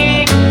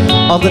away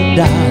all the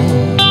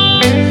doubt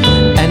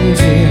and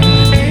fear.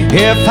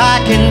 If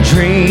I can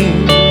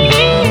dream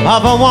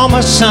of a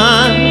warmer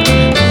sun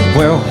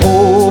where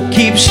hope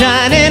keeps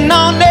shining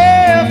on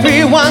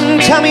everyone,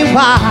 tell me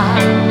why,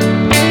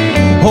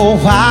 oh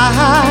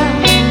why,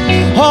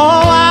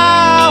 oh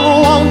why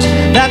won't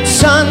that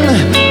sun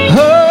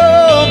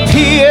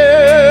appear?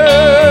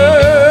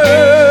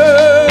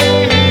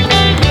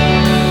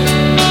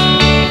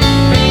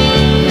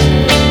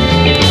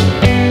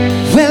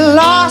 We're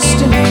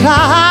lost in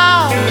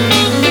clouds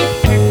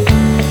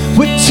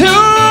with too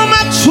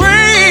much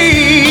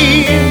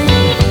rain.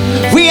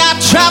 We are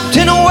trapped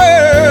in a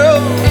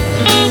world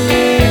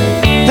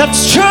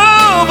that's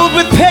troubled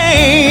with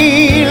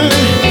pain.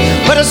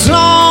 But as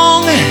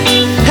long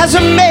as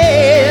a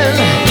man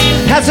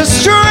has the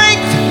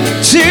strength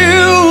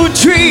to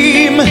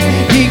dream,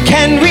 he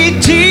can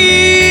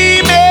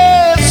redeem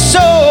his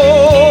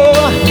soul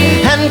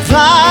and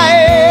fly.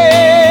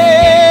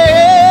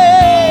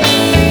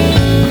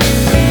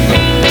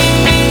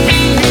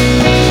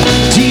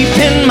 Deep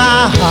in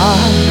my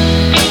heart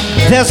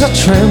there's a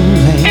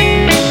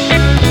trembling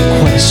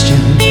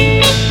question.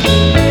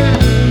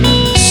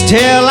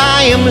 Still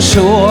I am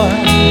sure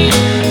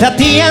that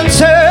the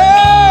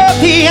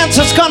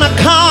answer's gonna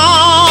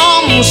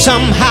come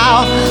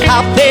somehow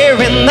out there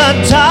in the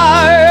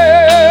dark.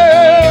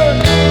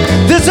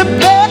 There's a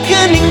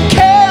beckoning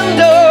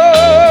candle,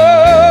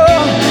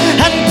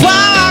 and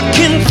while I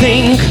can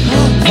think,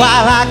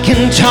 while I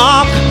can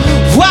talk,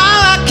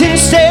 while I can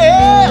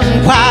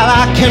stand, while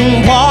I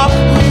can walk,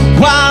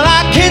 while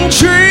I can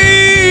dream,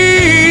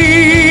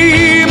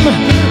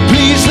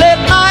 please let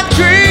my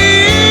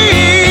dreams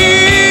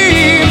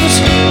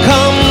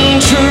come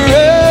true.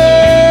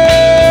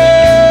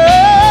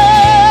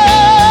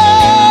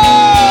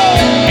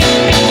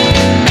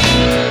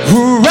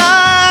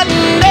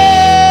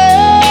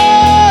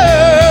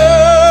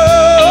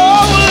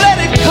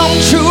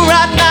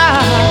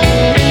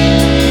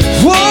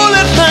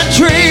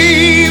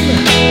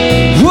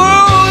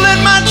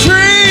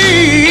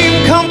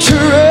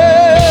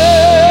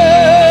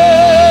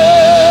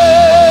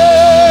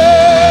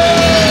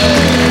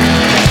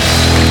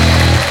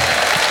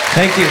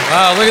 Thank you.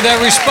 Wow, look at that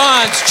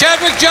response.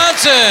 Chadwick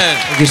Johnson.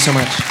 Thank you so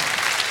much.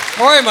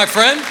 How are you, my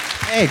friend?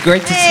 Hey,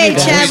 great to see you.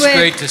 Always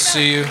great to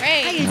see you.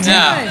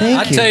 Now,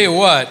 I'll tell you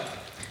what,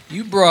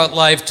 you brought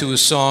life to a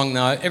song.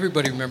 Now,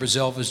 everybody remembers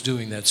Elvis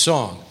doing that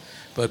song.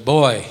 But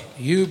boy,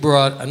 you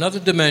brought another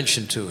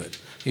dimension to it.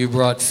 You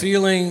brought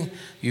feeling,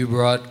 you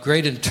brought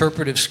great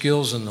interpretive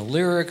skills in the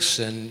lyrics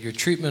and your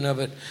treatment of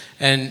it,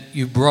 and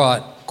you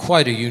brought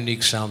quite a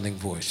unique sounding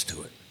voice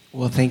to it.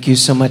 Well, thank you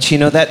so much. You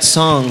know, that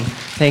song,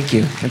 thank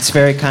you. It's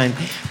very kind.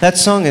 That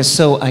song is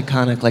so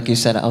iconic, like you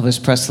said,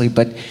 Elvis Presley,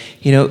 but,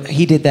 you know,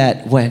 he did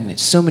that when?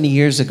 So many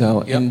years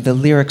ago, and the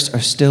lyrics are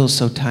still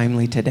so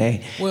timely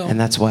today, and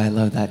that's why I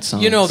love that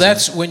song. You know,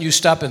 that's when you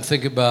stop and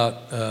think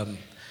about,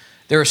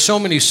 there are so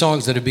many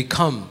songs that have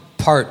become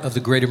part of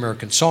the Great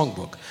American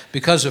Songbook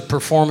because of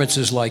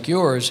performances like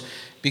yours,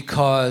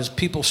 because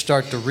people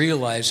start to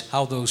realize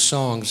how those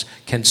songs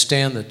can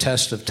stand the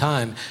test of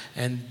time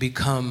and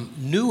become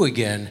new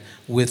again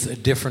with a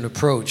different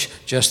approach,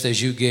 just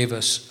as you gave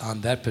us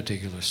on that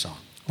particular song.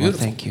 Beautiful.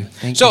 Well, thank you.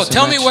 Thank so you so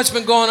tell much. me what's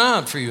been going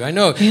on for you. I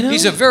know,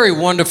 he's a very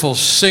wonderful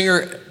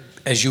singer,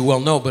 as you well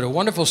know, but a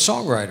wonderful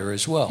songwriter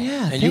as well.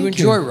 Yeah, and you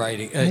enjoy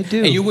writing. I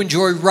do. And you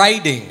enjoy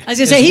writing. I was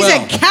going to say, he's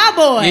a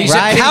cowboy. He's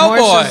Riding a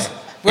cowboy. horses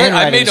and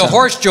I writing made a songs.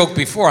 horse joke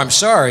before. I'm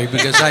sorry,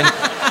 because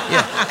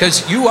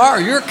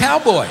you're a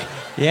cowboy.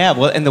 Yeah,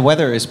 well, and the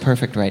weather is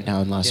perfect right now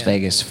in Las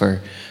Vegas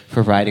for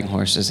for riding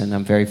horses, and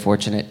I'm very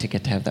fortunate to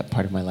get to have that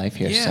part of my life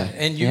here. Yeah, So,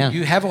 and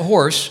you have a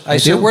horse. I I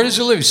said, do. where does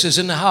he live? He says,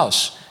 in the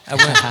house. I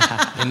went,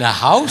 in the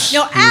house?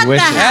 No, at the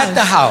wishes. house. At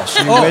the house.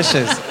 He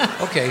wishes.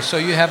 Okay, so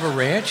you have a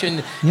ranch,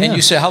 and Yeah.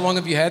 you say, how long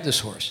have you had this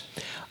horse?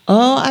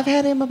 Oh, I've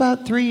had him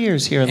about 3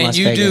 years here in And Las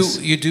you Vegas.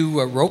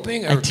 do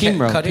roping or I team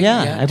rope. cutting?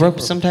 Yeah, I team rope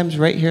sometimes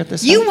right here at the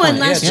You SouthPoint. won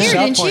last Yeah, year,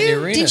 South didn't Point, the you?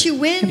 arena. Didn't you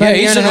win? About a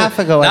year he's and a half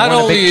ago, I Not won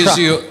a only big is truck.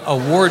 he an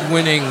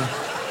award-winning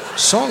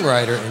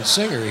songwriter and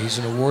singer, he's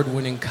an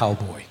award-winning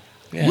cowboy.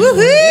 Yeah.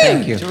 Woohoo!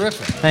 Thank you.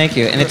 Terrific. Thank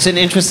you. And it's an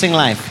interesting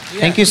life.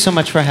 Yeah. Thank you so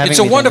much for having It's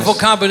me. a wonderful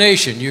Dennis.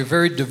 combination. You're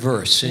very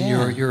diverse in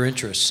Yeah. your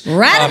interests.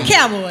 Riding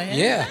cowboy. Huh?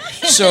 Yeah.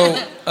 So,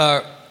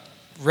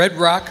 Red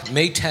Rock,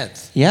 May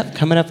 10th. Yep,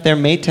 coming up there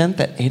May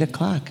 10th at 8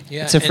 o'clock.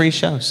 Yeah, It's a free and-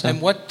 show. So.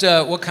 And what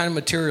kind of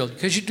material?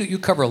 Because you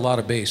cover a lot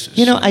of bases.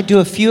 You know, I do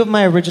a few of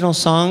my original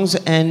songs,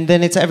 and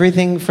then it's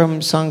everything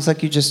from songs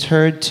like you just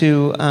heard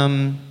to,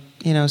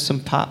 some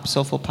pop,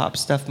 soulful pop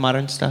stuff,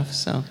 modern stuff.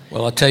 So.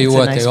 Well, I'll tell you it's a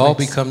what, nice they all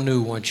mix. become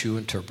new once you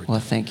interpret Well,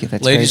 them. thank you.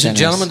 That's Ladies very and generous.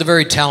 gentlemen, the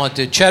very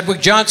talented Chadwick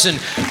Johnson.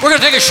 We're going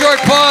to take a short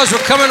pause. We're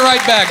coming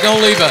right back.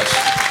 Don't leave us.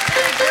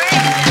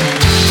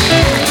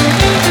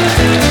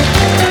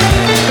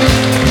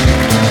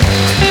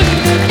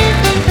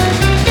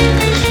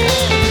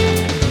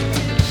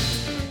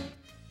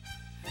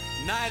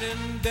 Night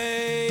and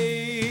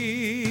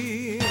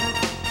day.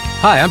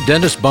 Hi, I'm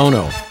Dennis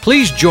Bono.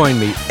 Please join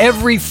me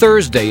every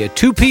Thursday at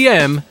 2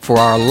 p.m. for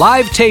our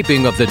live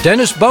taping of The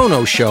Dennis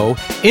Bono Show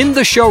in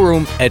the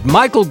showroom at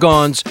Michael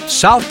Gaughan's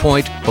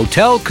SouthPoint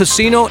Hotel,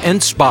 Casino,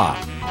 and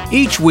Spa.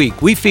 Each week,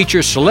 we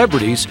feature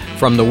celebrities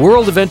from the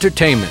world of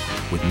entertainment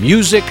with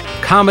music,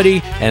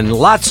 comedy, and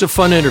lots of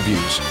fun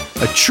interviews.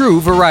 A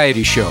true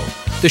variety show.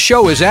 The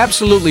show is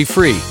absolutely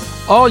free.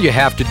 All you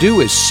have to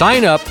do is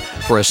sign up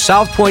for a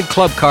SouthPoint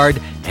Club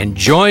card and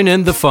join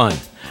in the fun.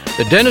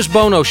 The Dennis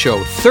Bono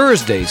Show,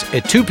 Thursdays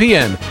at 2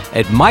 p.m.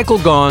 at Michael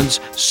Gaughan's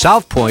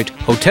SouthPoint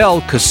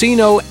Hotel,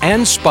 Casino,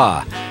 and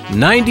Spa,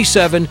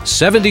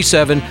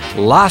 9777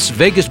 Las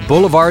Vegas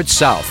Boulevard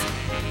South.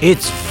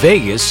 It's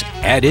Vegas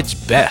at its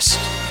best.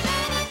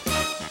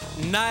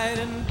 Night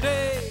and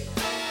day.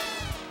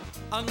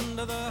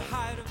 Under the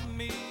hide of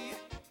me.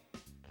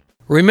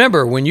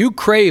 Remember, when you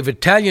crave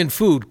Italian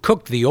food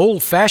cooked the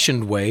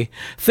old-fashioned way,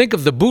 think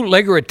of the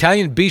Bootlegger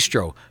Italian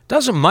Bistro.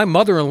 Doesn't my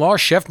mother-in-law,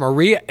 Chef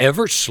Maria,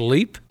 ever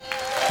sleep?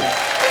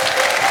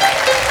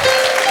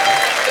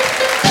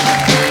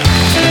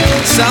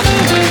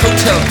 SouthPoint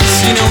Hotel,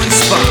 Casino, and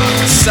Spa,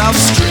 South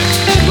Strip,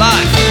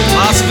 live from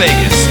Las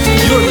Vegas.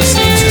 You're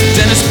listening to The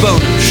Dennis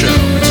Bono Show.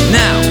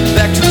 Now,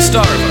 back to the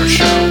star of our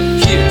show.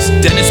 Here's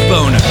Dennis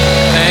Bono.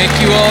 Thank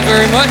you all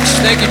very much.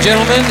 Thank you,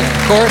 gentlemen.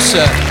 Of course,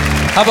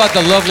 how about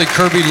the lovely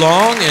Kirby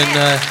Long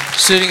and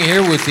sitting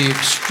here with the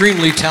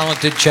extremely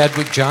talented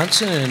Chadwick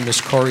Johnson and Miss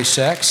Corrie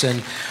Sachs.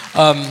 And,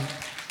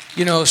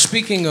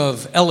 speaking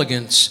of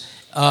elegance,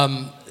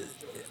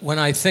 when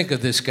I think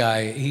of this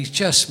guy, he's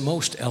just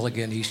most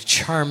elegant. He's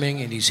charming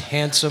and he's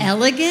handsome.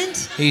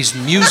 Elegant? He's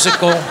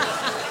musical.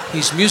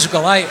 He's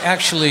musical. I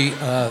actually,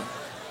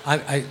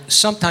 I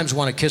sometimes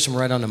want to kiss him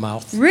right on the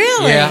mouth.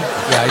 Really? Yeah,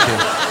 I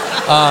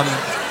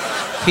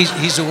do.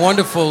 He's a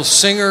wonderful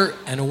singer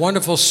and a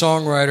wonderful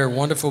songwriter,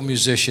 wonderful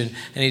musician,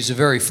 and he's a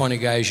very funny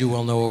guy, as you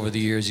well know over the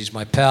years. He's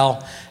my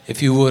pal.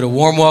 If you would, a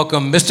warm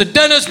welcome, Mr.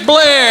 Dennis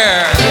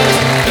Blair.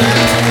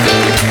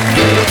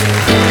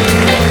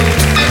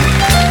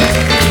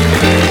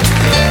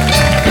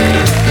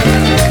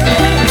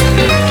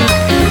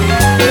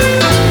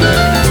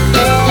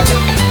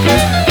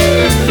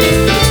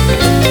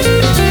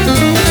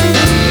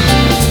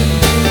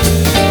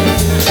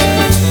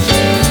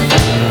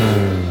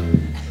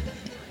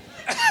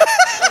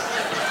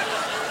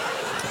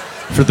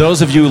 For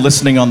those of you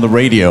listening on the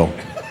radio,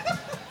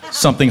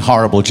 something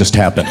horrible just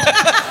happened.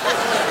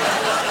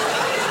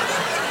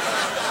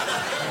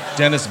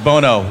 Dennis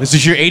Bono. This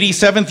is your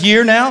 87th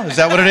year now? Is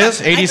that what it is?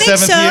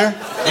 87th so. year?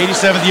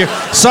 87th year.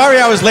 Sorry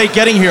I was late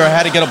getting here. I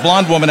had to get a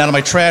blonde woman out of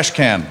my trash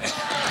can.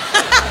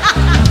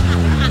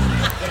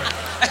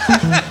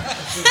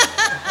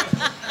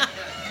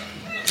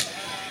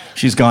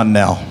 She's gone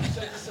now.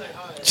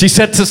 She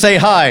said to say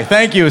hi.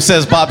 Thank you,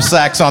 says Bob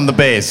Sachs on the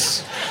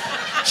bass.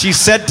 She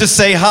said to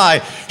say hi.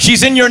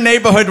 She's in your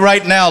neighborhood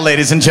right now,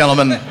 ladies and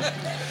gentlemen.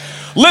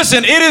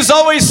 Listen, it is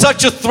always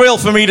such a thrill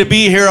for me to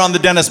be here on the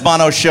Dennis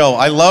Bono Show.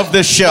 I love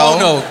this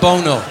show.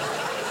 Bono.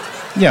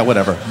 Yeah,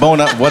 whatever.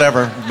 Bono,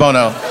 whatever.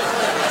 Bono.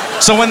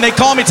 So when they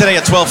called me today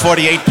at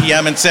 12:48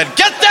 p.m. and said,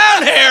 "Get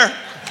down here,"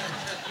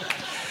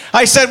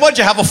 I said, "What'd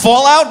you have a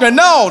fallout?"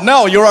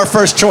 No, you're our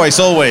first choice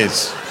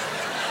always.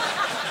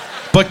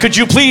 But could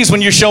you please,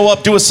 when you show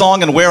up, do a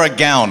song and wear a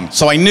gown?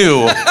 So I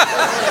knew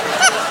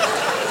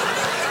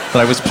that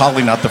I was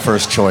probably not the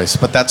first choice,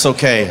 but that's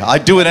okay.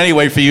 I'd do it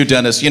anyway for you,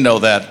 Dennis. You know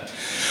that.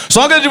 So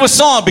I'm going to do a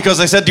song because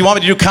I said, "Do you want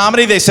me to do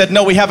comedy?" They said,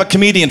 "No, we have a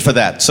comedian for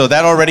that." So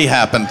that already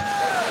happened.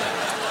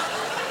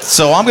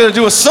 So I'm going to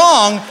do a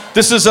song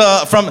This is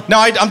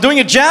I'm doing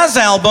a jazz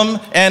album,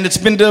 and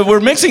we're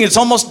mixing, it's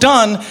almost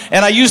done,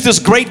 and I use this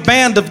great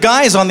band of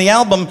guys on the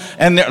album,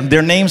 and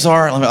their names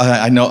are,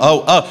 I know,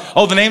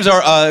 the names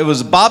are, it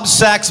was Bob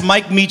Sachs,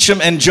 Mike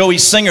Meacham, and Joey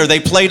Singer. They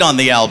played on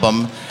the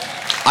album.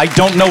 I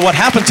don't know what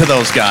happened to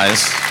those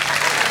guys.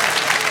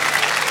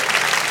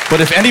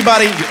 But if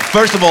anybody,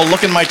 first of all,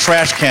 look in my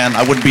trash can.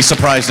 I wouldn't be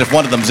surprised if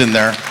one of them's in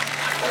there.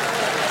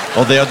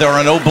 Oh, there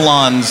are no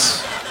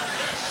blondes.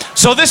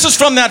 So this is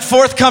from that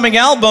forthcoming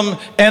album,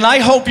 and I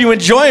hope you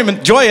enjoy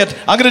it.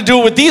 I'm going to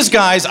do it with these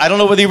guys. I don't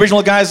know where the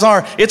original guys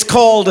are. It's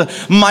called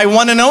My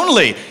One and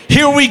Only.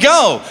 Here we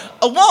go.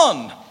 A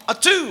 1, a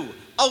 2,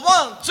 a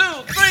 1, 2,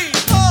 3,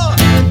 4.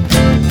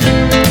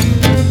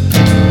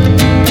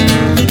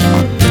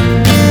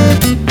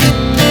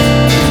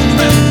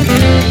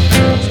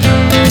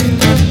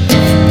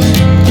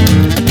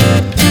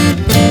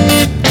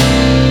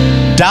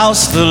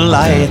 Douse the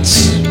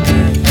lights,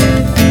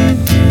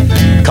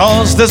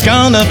 'cause there's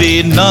gonna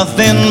be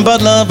nothing but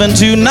loving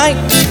tonight.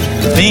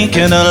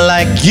 Thinking of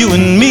like you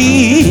and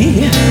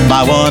me,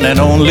 my one and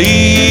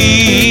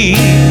only.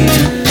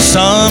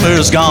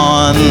 Summer's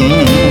gone,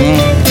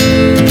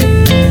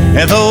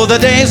 and though the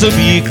days will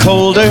be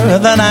colder,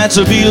 the nights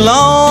will be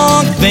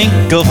long.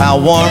 Think of how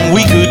warm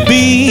we could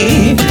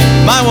be,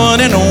 my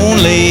one and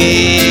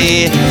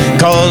only.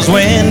 'Cause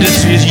when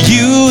it's just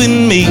you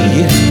and me,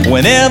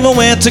 whenever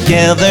we're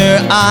together,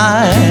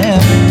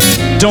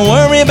 don't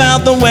worry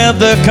about the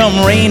weather,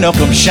 come rain or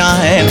come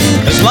shine.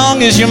 As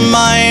long as you're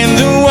mine,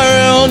 the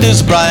world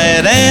is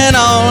bright and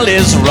all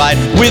is right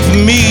with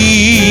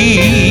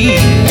me.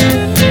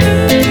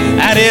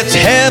 And it's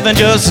heaven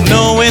just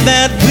knowing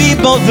that we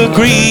both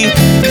agree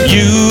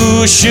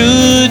you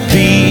should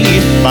be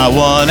my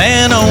one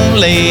and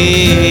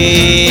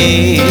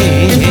only.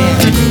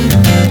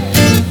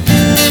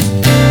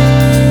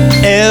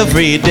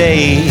 Every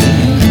day,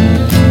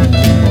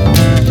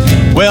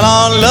 well,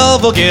 our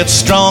love will get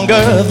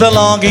stronger the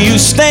longer you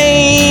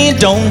stay.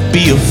 Don't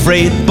be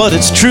afraid, but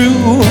it's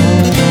true,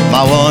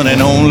 my one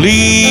and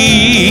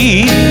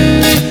only.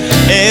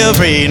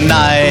 Every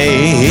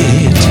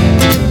night,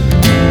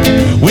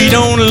 we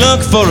don't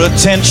look for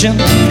attention,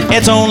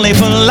 it's only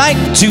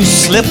polite to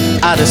slip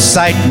out of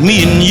sight,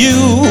 me and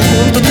you,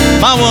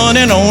 my one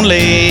and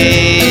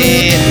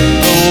only.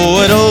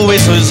 Oh, it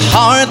always was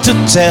hard to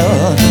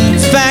tell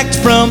fact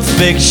from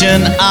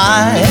fiction.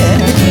 I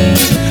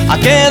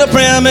get a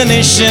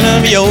premonition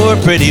of your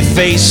pretty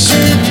face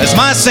as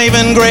my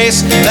saving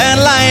grace. That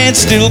light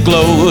still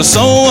glows,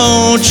 so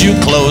won't you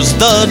close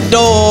the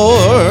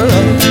door?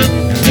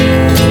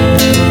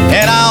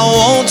 And I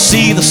won't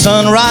see the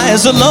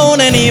sunrise alone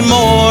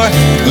anymore,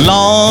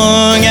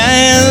 long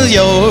as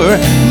you're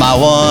my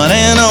one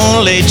and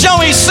only.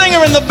 Joey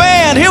Singer in the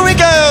band, here we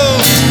go.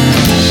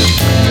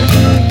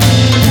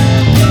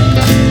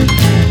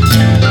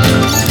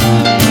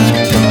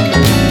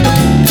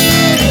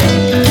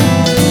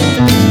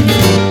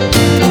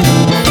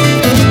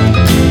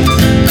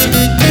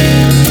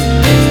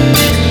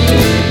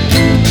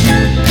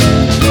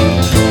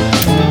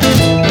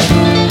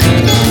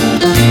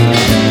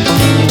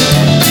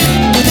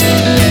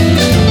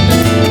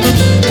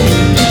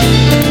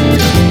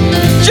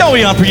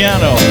 On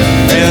piano,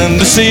 and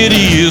the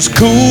city is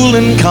cool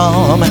and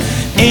calm.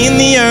 In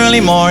the early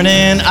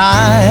morning,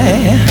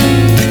 I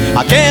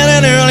get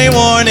an early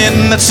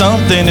warning that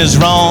something is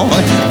wrong,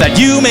 that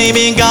you may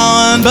be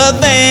gone. But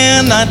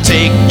then I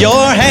take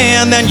your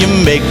hand and you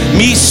make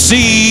me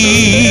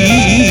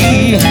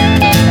see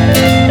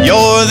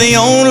you're the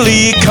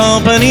only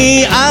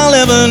company I'll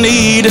ever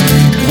need.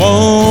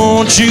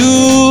 Won't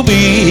you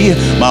be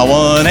my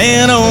one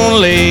and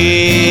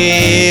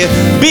only?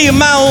 Be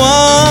my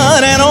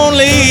one and only.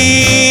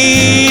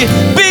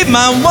 Be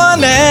my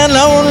one and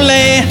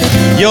only.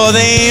 You're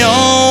the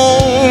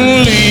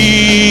only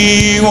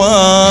one.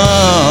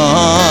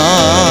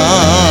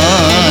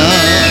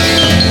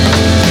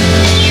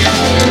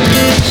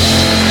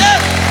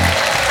 Yes.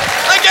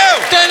 Thank you.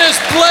 Dennis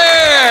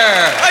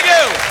Blair. Thank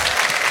you.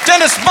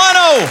 Dennis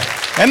Bono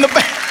and the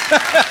band.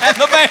 And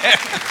the band.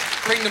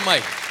 Bring the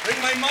mic. Bring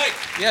my mic.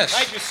 Yes.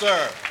 Thank you,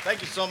 sir.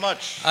 Thank you so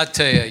much. I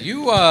tell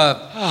you,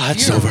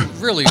 that's you're over.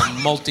 really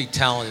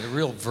multi-talented, a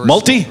real versatile.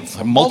 Multi.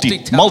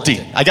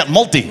 I got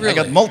multi. Really? I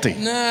got multi.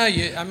 Nah,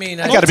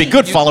 I got to be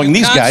good following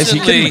these guys.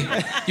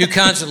 You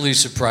constantly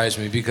surprise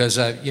me because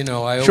I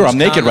always sure, I'm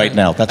naked right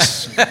now.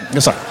 That's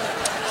sorry.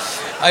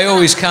 I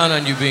always count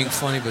on you being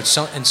funny, but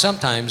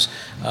sometimes,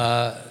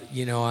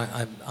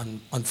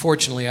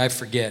 unfortunately, I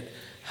forget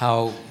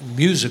how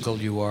musical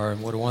you are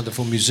and what a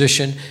wonderful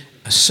musician,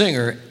 a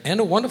singer, and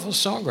a wonderful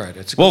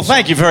songwriter. Well,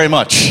 thank you very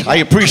much. I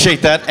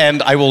appreciate that,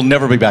 and I will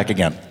never be back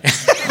again.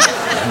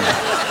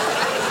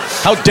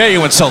 How dare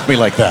you insult me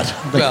like that?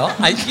 Well,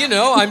 you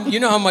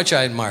know how much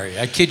I admire you.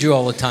 I kid you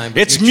all the time.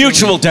 It's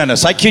mutual,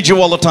 Dennis. I kid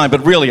you all the time,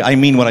 but really, I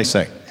mean what I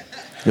say.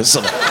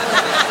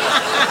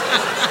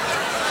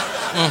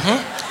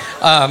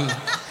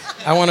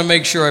 I want to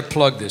make sure I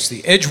plug this.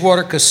 The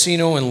Edgewater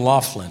Casino in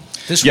Laughlin.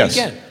 This Yes.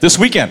 weekend. This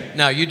weekend.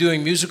 Now, you're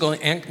doing musical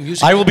and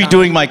music. I will be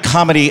doing my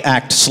comedy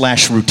act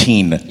 /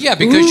 routine. Yeah,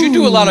 because you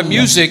do a lot of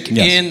music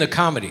Yes. in the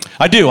comedy.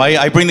 I do.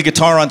 I bring the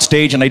guitar on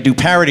stage and I do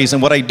parodies.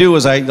 And what I do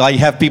is I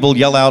have people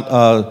yell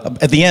out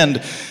at the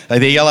end.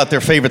 They yell out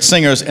their favorite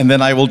singers, and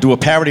then I will do a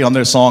parody on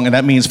their song. And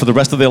that means for the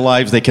rest of their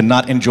lives they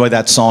cannot enjoy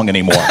that song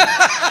anymore.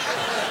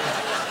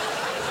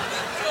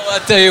 I'll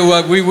tell you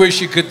what, we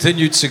wish you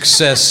continued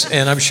success,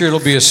 and I'm sure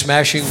it'll be a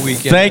smashing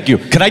weekend. Thank you.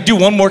 Can I do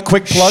one more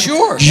quick plug?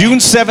 Sure. June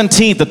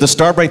 17th at the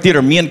Starbright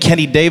Theater, me and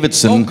Kenny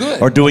Davidson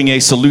good. are doing a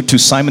salute to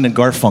Simon and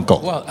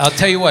Garfunkel. Well, I'll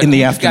tell you what, in the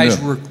you afternoon.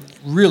 guys work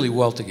really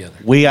well together.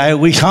 We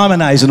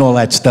harmonize and all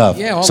that stuff.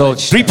 Yeah, all so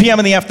that 3 p.m.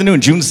 in the afternoon,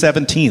 June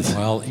 17th.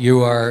 Well,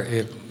 you are,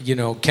 you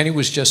know, Kenny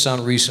was just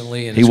on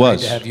recently, and He it's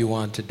was. great to have you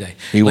on today.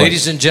 He was.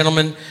 Ladies and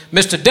gentlemen,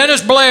 Mr.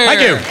 Dennis Blair. Thank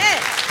you.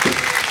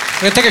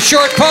 We're going to take a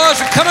short pause.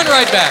 We're coming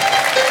right back.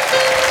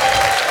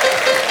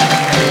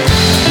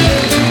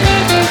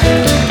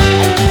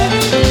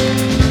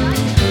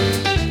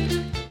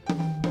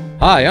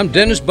 Hi, I'm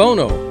Dennis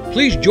Bono.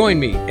 Please join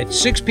me at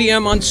 6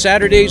 p.m. on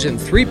Saturdays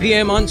and 3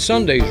 p.m. on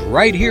Sundays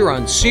right here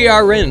on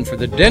CRN for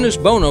the Dennis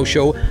Bono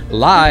Show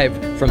live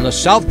from the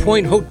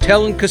SouthPoint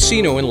Hotel and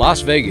Casino in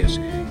Las Vegas.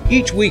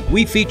 Each week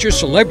we feature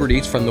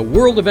celebrities from the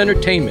world of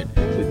entertainment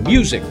with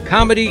music,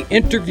 comedy,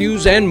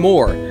 interviews, and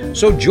more.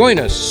 So join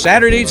us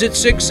Saturdays at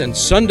 6 and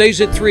Sundays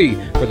at 3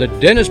 for the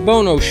Dennis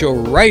Bono Show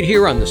right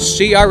here on the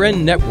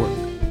CRN Network.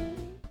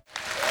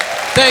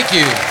 Thank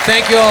you.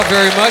 Thank you all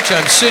very much.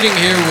 I'm sitting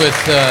here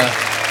with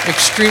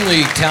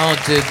extremely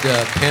talented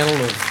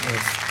panel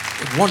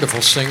of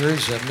wonderful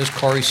singers, Miss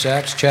Corrie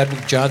Sachs,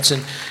 Chadwick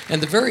Johnson,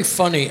 and the very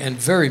funny and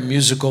very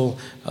musical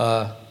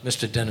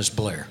Mr. Dennis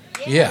Blair.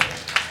 Yeah.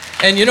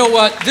 And you know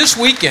what? This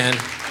weekend,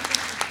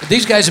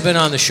 these guys have been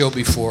on the show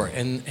before,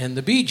 and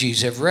the Bee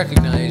Gees have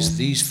recognized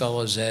these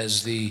fellas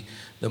as the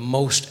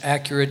most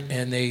accurate,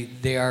 and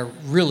they are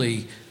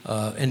really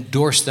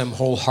endorse them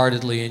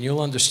wholeheartedly, and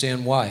you'll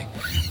understand why.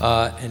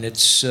 And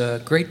it's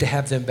great to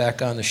have them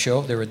back on the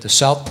show. They're at the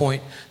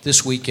SouthPoint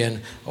this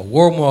weekend. A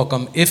warm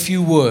welcome, if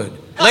you would.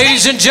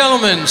 Ladies and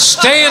gentlemen,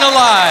 Stayin'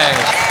 Alive.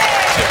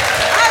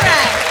 All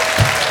right.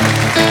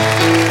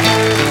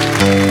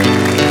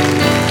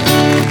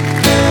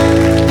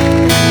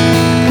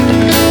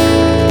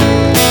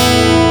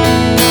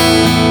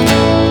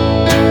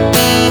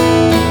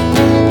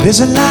 There's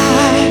a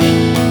light,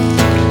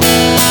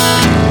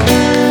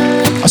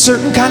 a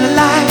certain kind of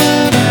light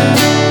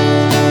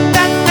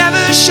that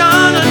never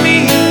shone on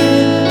me,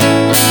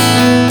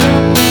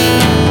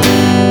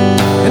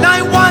 and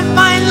I want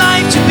my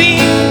life to be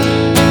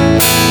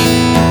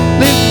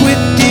live with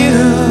you,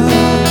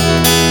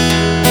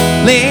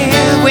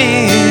 live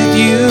with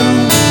you.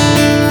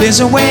 There's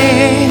a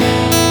way.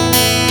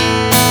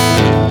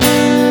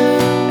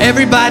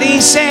 Everybody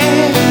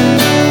said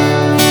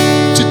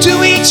to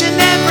do each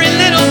and every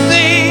little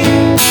thing,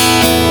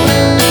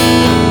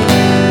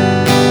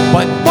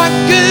 but what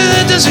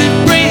good does it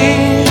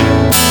bring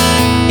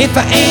if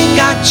I ain't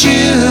got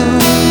you,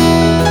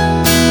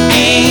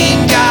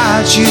 ain't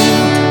got you,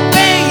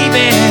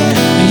 baby?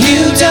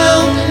 You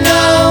don't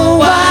know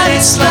what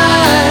it's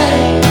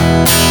like,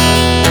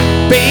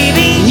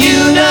 baby,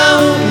 you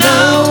don't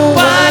know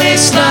what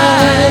it's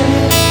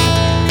like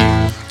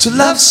to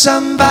love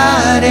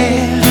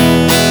somebody,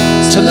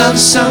 to love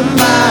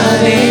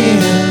somebody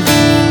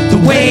the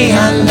way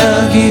I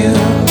love you.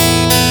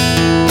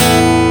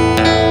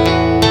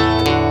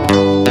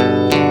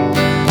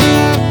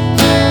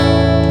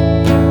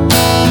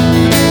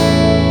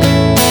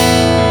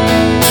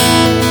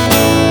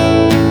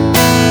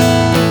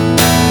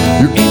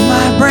 You're in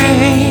my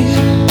brain,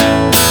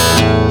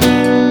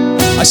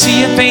 I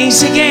see your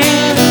face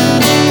again,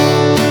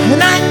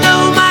 and I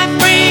know my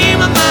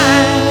frame of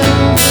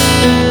mind,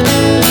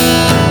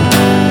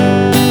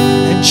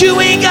 and you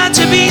ain't got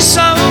to be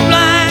so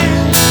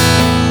blind,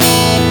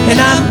 and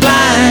I'm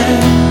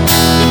blind,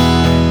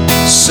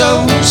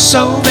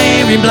 so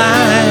very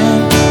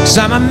blind, 'cause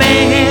I'm a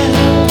man.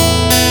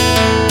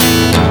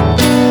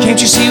 Can't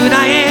you see what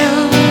I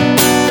am?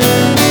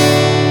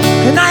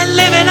 And I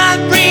live and I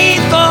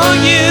breathe for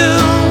you.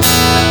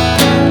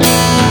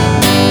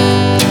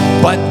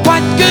 But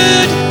what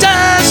good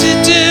does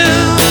it do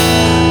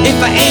if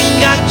I ain't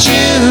got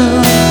you,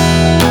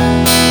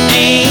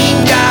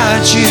 ain't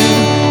got you,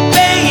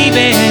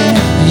 baby?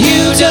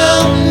 You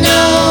don't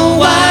know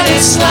what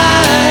it's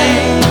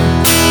like,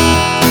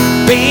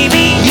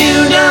 baby,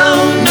 you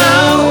don't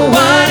know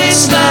what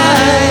it's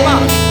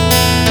like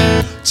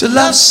to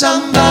love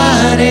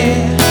somebody,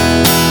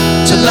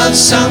 to love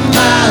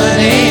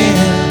somebody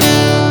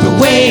the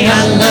way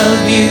I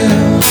love you.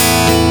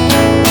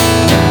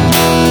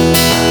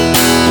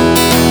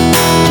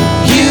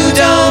 You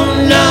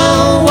don't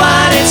know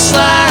what it's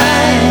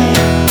like,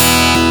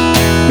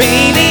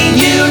 baby,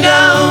 you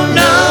don't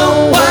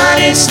know what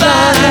it's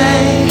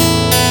like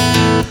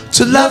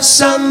to love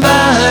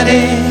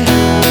somebody,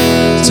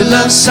 to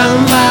love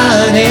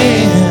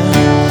somebody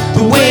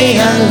the way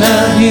I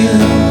love you.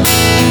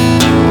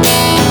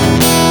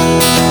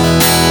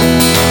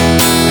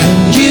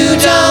 And you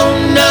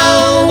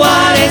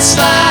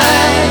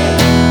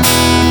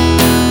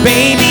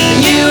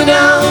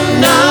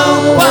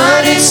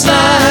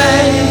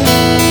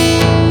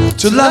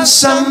to love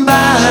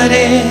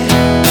somebody,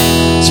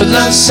 to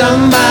love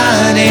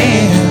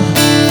somebody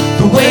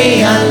the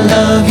way I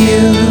love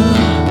you.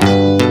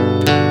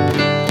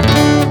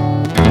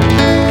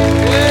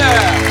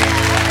 Yeah.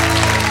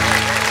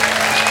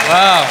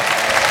 Wow.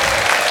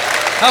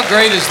 How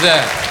great is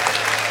that?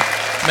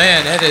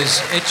 Man, it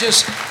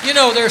just, you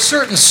know, there are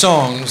certain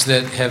songs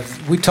that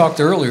have, we talked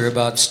earlier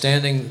about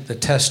standing the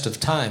test of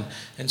time,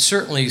 and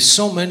certainly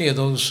so many of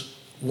those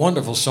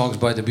wonderful songs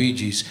by the Bee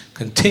Gees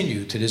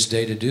continue to this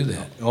day to do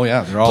that. Oh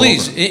yeah, they're all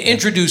Please, over.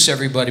 Introduce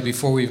everybody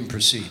before we even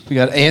proceed. We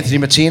got Anthony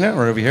Mattina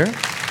right over here.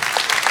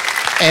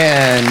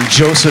 And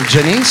Joseph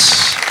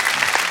Janice.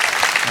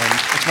 And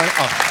what's my,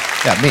 oh,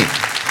 yeah, me,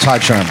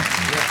 Todd Sharma.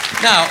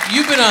 Now,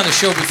 you've been on the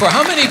show before.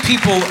 How many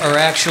people are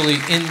actually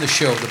in the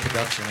show, the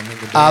production? I mean,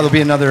 There'll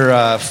be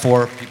another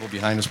 4 people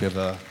behind us. We have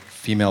a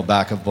female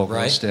backup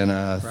vocalist and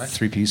a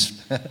 3-piece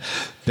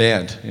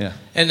band. Yeah.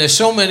 And there's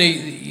so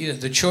many,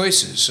 the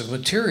choices of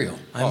material.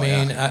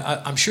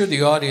 I'm sure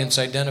the audience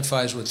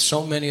identifies with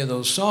so many of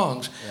those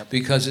songs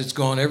because it's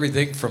gone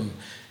everything from,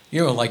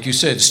 like you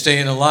said,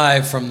 Stayin'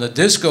 Alive from the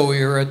disco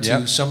era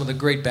to some of the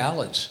great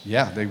ballads.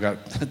 Yeah, they've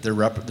got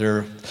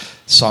their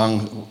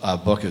song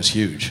book is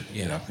huge.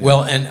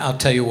 Well, and I'll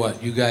tell you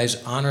what, you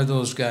guys honor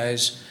those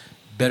guys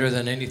better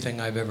than anything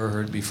I've ever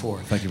heard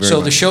before. Thank you very much.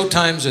 So the show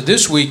times are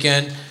this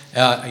weekend.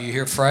 Are you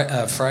here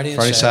Friday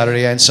and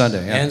Saturday, and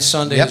Sunday. Yeah. And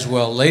Sunday as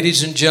well.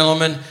 Ladies and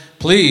gentlemen,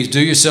 please do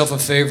yourself a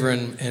favor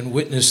and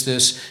witness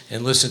this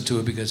and listen to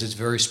it because it's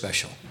very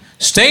special.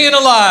 Stayin'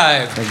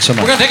 Alive. Thank you so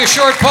much. We're going to take a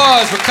short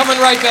pause. We're coming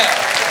right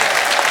back.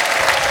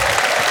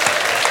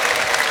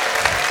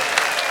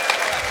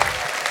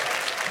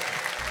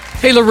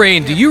 Hey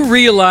Lorraine, do you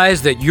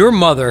realize that your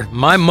mother,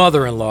 my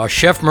mother-in-law,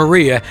 Chef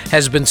Maria,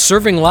 has been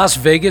serving Las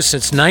Vegas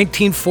since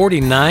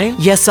 1949?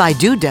 Yes, I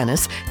do,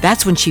 Dennis.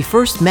 That's when she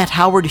first met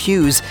Howard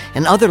Hughes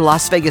and other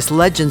Las Vegas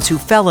legends who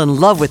fell in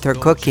love with her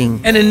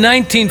cooking. And in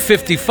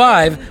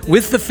 1955,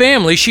 with the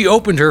family, she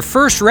opened her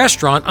first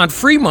restaurant on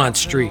Fremont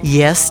Street.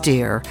 Yes,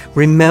 dear.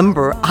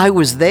 Remember, I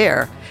was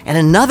there. And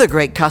another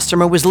great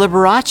customer was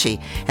Liberace.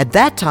 At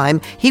that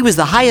time, he was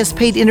the highest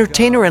paid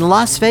entertainer in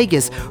Las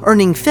Vegas,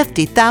 earning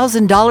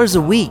 $50,000 a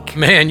week.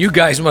 Man, you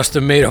guys must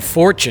have made a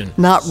fortune.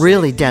 Not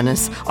really,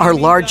 Dennis. Our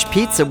large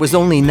pizza was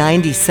only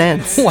 90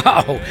 cents.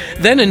 Wow.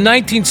 Then in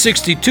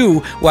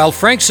 1962, while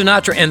Frank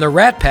Sinatra and the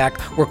Rat Pack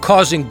were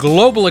causing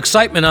global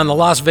excitement on the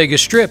Las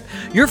Vegas Strip,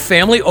 your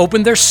family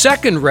opened their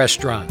second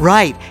restaurant.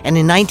 Right. And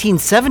in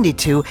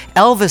 1972,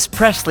 Elvis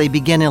Presley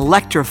began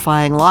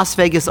electrifying Las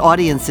Vegas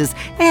audiences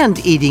and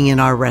eating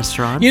in our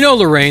restaurant. You know,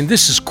 Lorraine,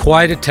 this is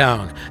quite a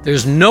town.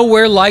 There's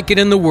nowhere like it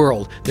in the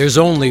world. There's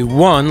only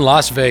one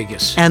Las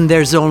Vegas. And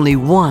there's only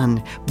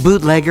one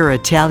Bootlegger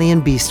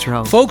Italian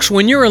Bistro. Folks,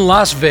 when you're in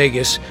Las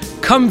Vegas,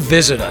 come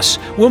visit us.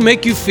 We'll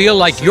make you feel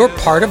like you're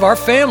part of our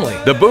family.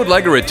 The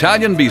Bootlegger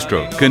Italian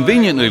Bistro,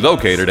 conveniently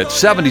located at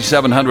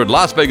 7700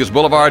 Las Vegas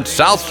Boulevard,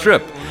 South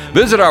Strip.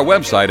 Visit our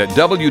website at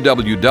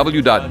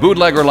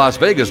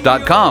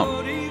www.bootleggerlasvegas.com.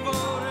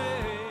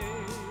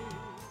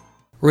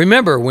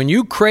 Remember, when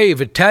you crave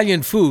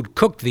Italian food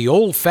cooked the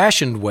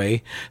old-fashioned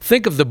way,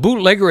 think of the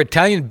Bootlegger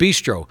Italian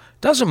Bistro.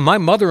 Doesn't my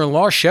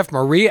mother-in-law, Chef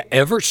Maria,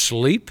 ever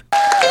sleep?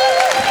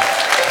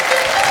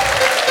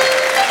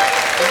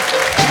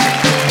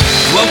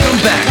 Welcome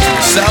back to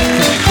the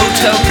SouthPoint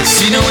Hotel,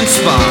 Casino, and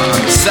Spa on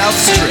the South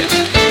Strip.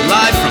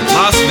 Live from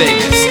Las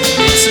Vegas,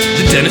 it's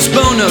the Dennis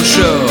Bono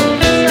Show.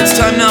 It's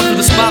time now for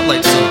the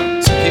Spotlight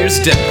Song. So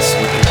here's Dennis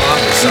with the Bob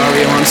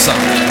Rosario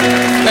Ensemble.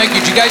 Thank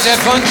you. Did you guys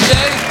have fun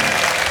today?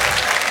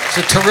 It's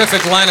a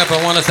terrific lineup.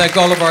 I want to thank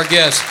all of our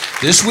guests.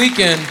 This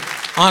weekend,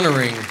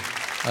 honoring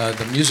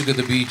the music of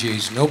the Bee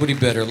Gees. Nobody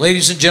better.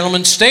 Ladies and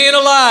gentlemen, Stayin'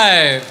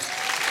 Alive.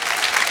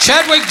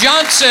 Chadwick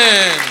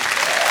Johnson.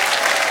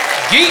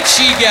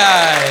 Geechy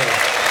guy.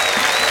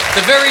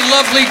 The very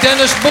lovely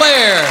Dennis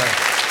Blair.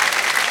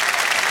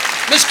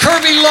 Miss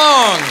Kirbi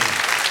Long.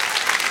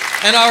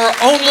 And our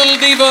own little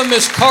diva,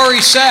 Miss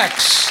Corrie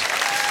Sachs.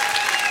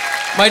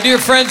 My dear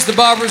friends, the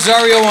Bob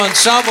Rosario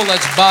Ensemble.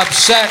 That's Bob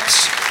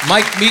Sachs,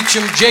 Mike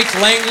Meacham, Jake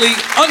Langley,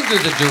 under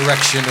the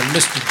direction of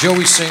Mr.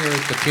 Joey Singer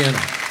at the piano.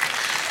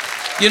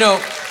 You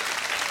know,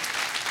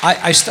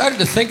 I started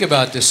to think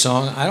about this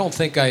song. I don't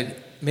think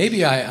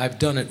I've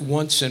done it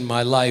once in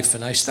my life,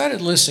 and I started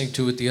listening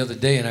to it the other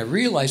day, and I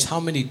realized how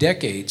many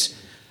decades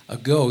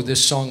ago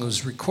this song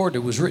was recorded.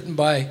 It was written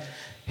by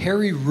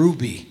Harry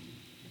Ruby.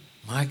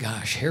 My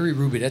gosh, Harry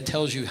Ruby, that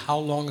tells you how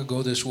long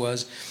ago this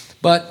was.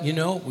 But, you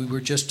know, we were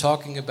just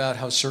talking about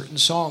how certain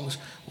songs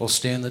will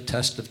stand the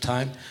test of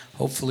time.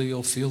 Hopefully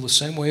you'll feel the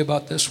same way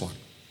about this one.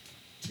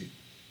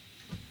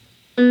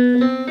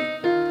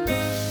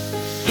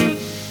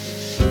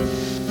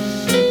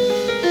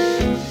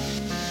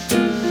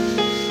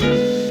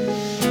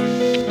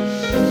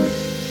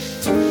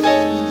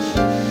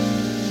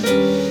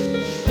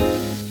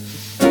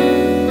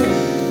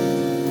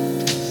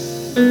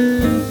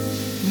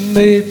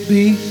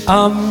 Maybe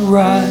I'm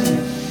right.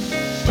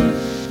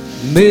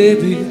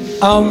 Maybe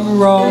I'm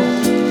wrong.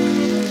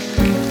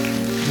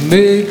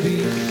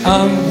 Maybe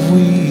I'm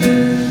weak.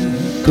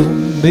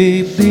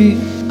 maybe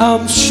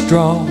I'm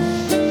strong,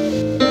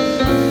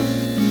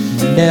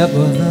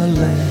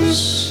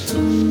 nevertheless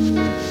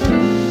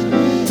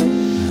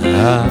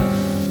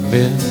I'm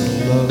in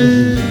love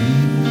with you.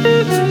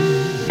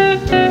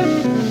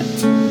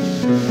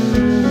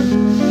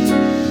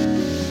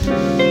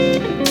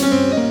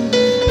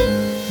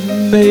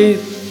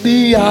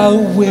 Maybe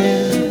I'll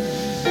win,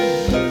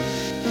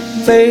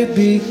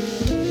 maybe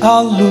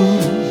I'll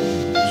lose,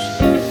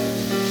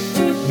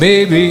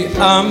 maybe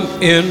I'm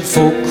in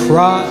for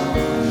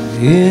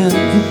crying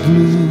the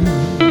blues.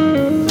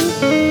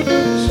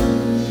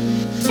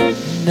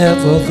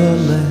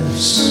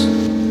 Nevertheless,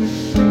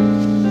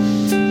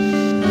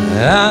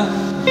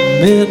 I'm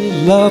in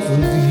love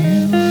with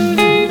you.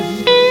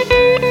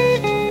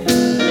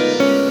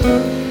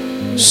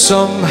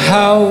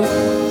 Somehow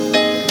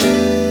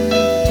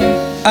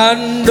I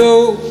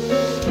know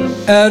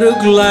at a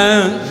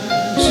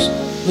glance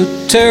the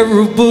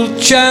terrible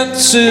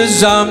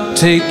chances I'm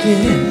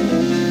taking.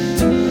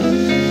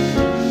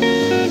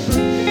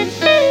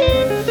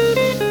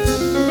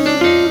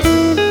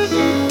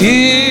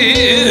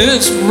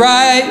 It's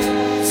right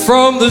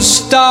from the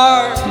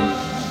start,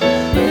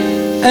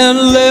 and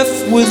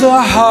left with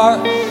a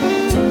heart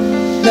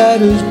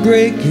that is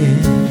breaking.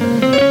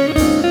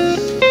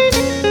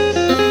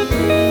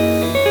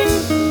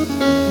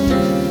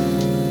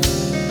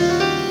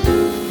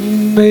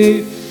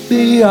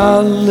 Maybe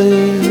I'll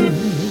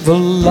live a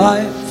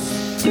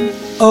life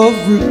of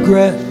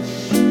regret.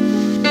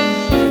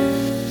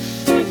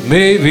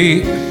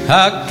 Maybe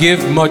I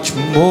give much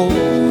more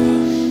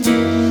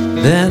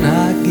than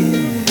I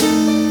get.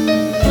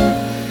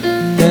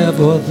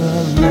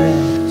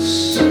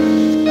 Nevertheless,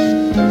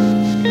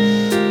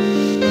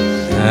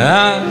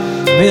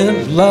 I'm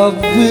in love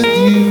with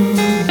you.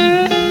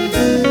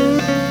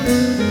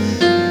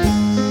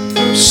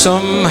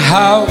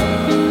 Somehow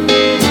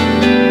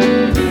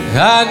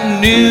I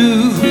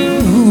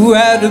knew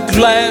at a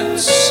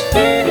glance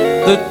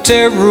the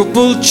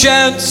terrible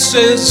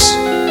chances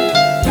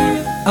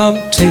I'm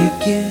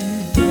taking.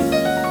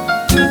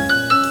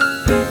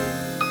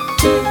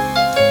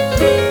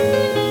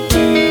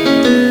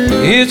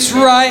 It's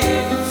right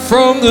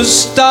from the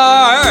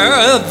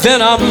start,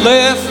 then I'm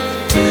left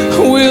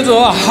with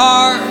a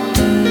heart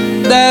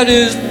that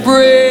is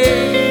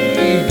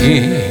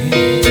breaking.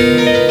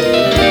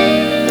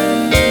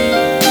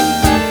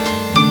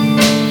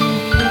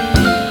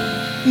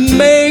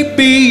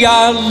 Maybe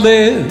I'll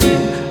live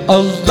a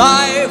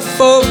life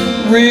of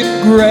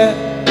regret.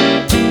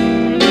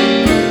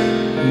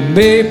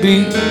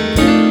 Maybe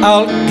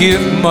I'll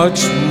give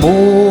much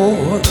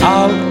more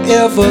I'll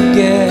ever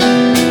get.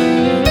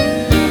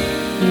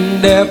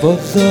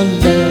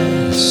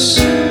 Nevertheless,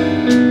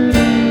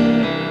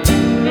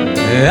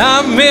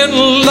 I'm in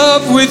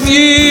love with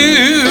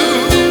you.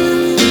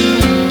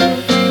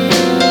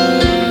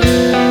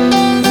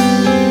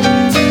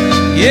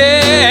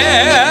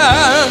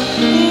 Yeah,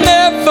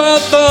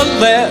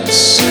 nevertheless,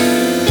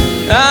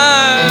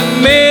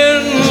 I'm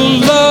in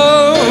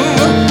love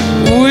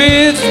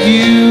with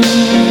you.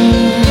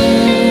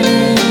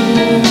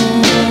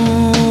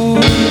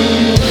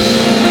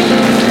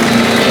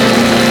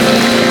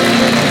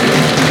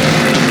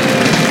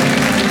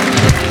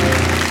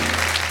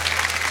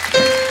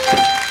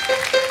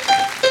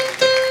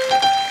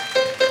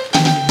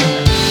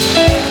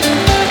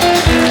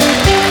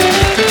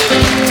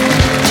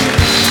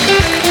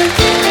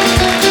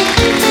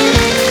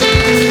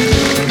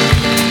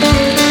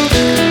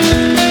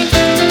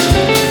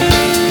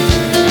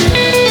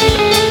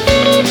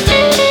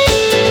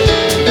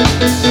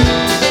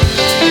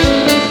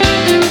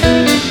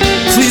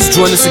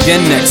 Join us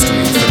again next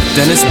week for the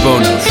Dennis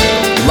Bono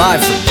Show,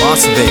 live from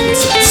Las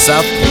Vegas at the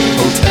SouthPoint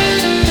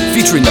Hotel,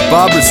 featuring the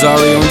Bob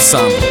Rosario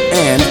Ensemble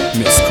and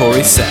Miss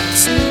Corrie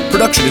Sachs.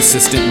 Production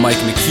assistant Mike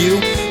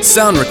McHugh,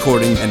 sound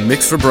recording and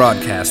mix for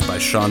broadcast by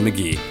Sean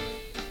McGee.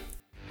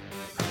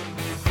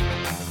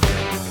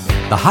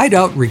 The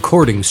Hideout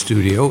Recording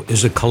Studio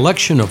is a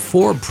collection of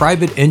 4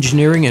 private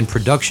engineering and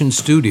production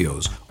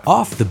studios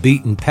off the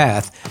beaten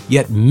path,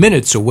 yet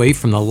minutes away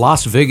from the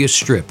Las Vegas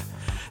Strip.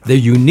 Their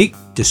unique,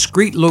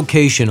 discreet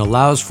location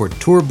allows for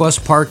tour bus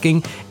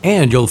parking,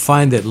 and you'll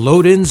find that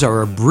load-ins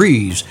are a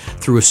breeze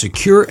through a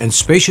secure and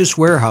spacious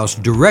warehouse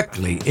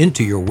directly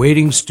into your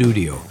waiting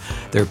studio.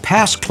 Their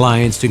past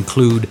clients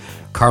include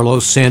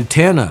Carlos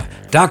Santana,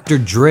 Dr.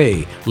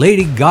 Dre,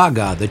 Lady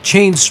Gaga, the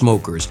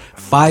Chainsmokers,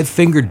 Five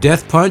Finger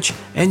Death Punch,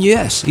 and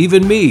yes,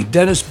 even me,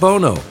 Dennis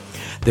Bono.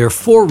 Their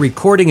 4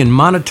 recording and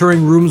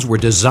monitoring rooms were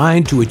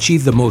designed to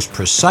achieve the most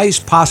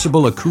precise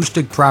possible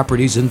acoustic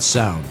properties and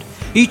sound.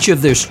 Each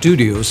of their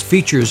studios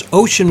features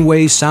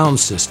Oceanway sound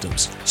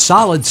systems,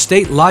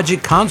 solid-state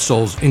Logic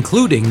consoles,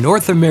 including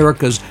North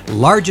America's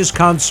largest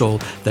console,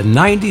 the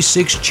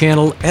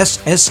 96-channel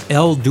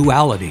SSL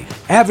Duality,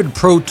 Avid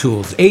Pro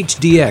Tools,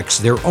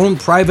 HDX, their own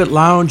private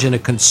lounge, and a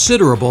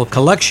considerable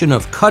collection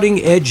of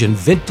cutting-edge and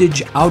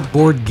vintage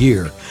outboard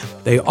gear.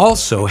 They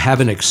also have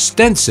an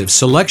extensive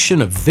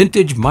selection of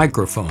vintage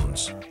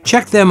microphones.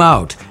 Check them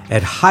out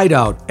at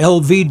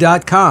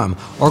hideoutlv.com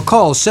or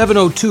call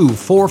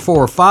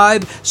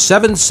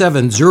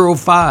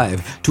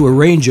 702-445-7705 to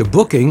arrange a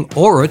booking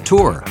or a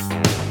tour.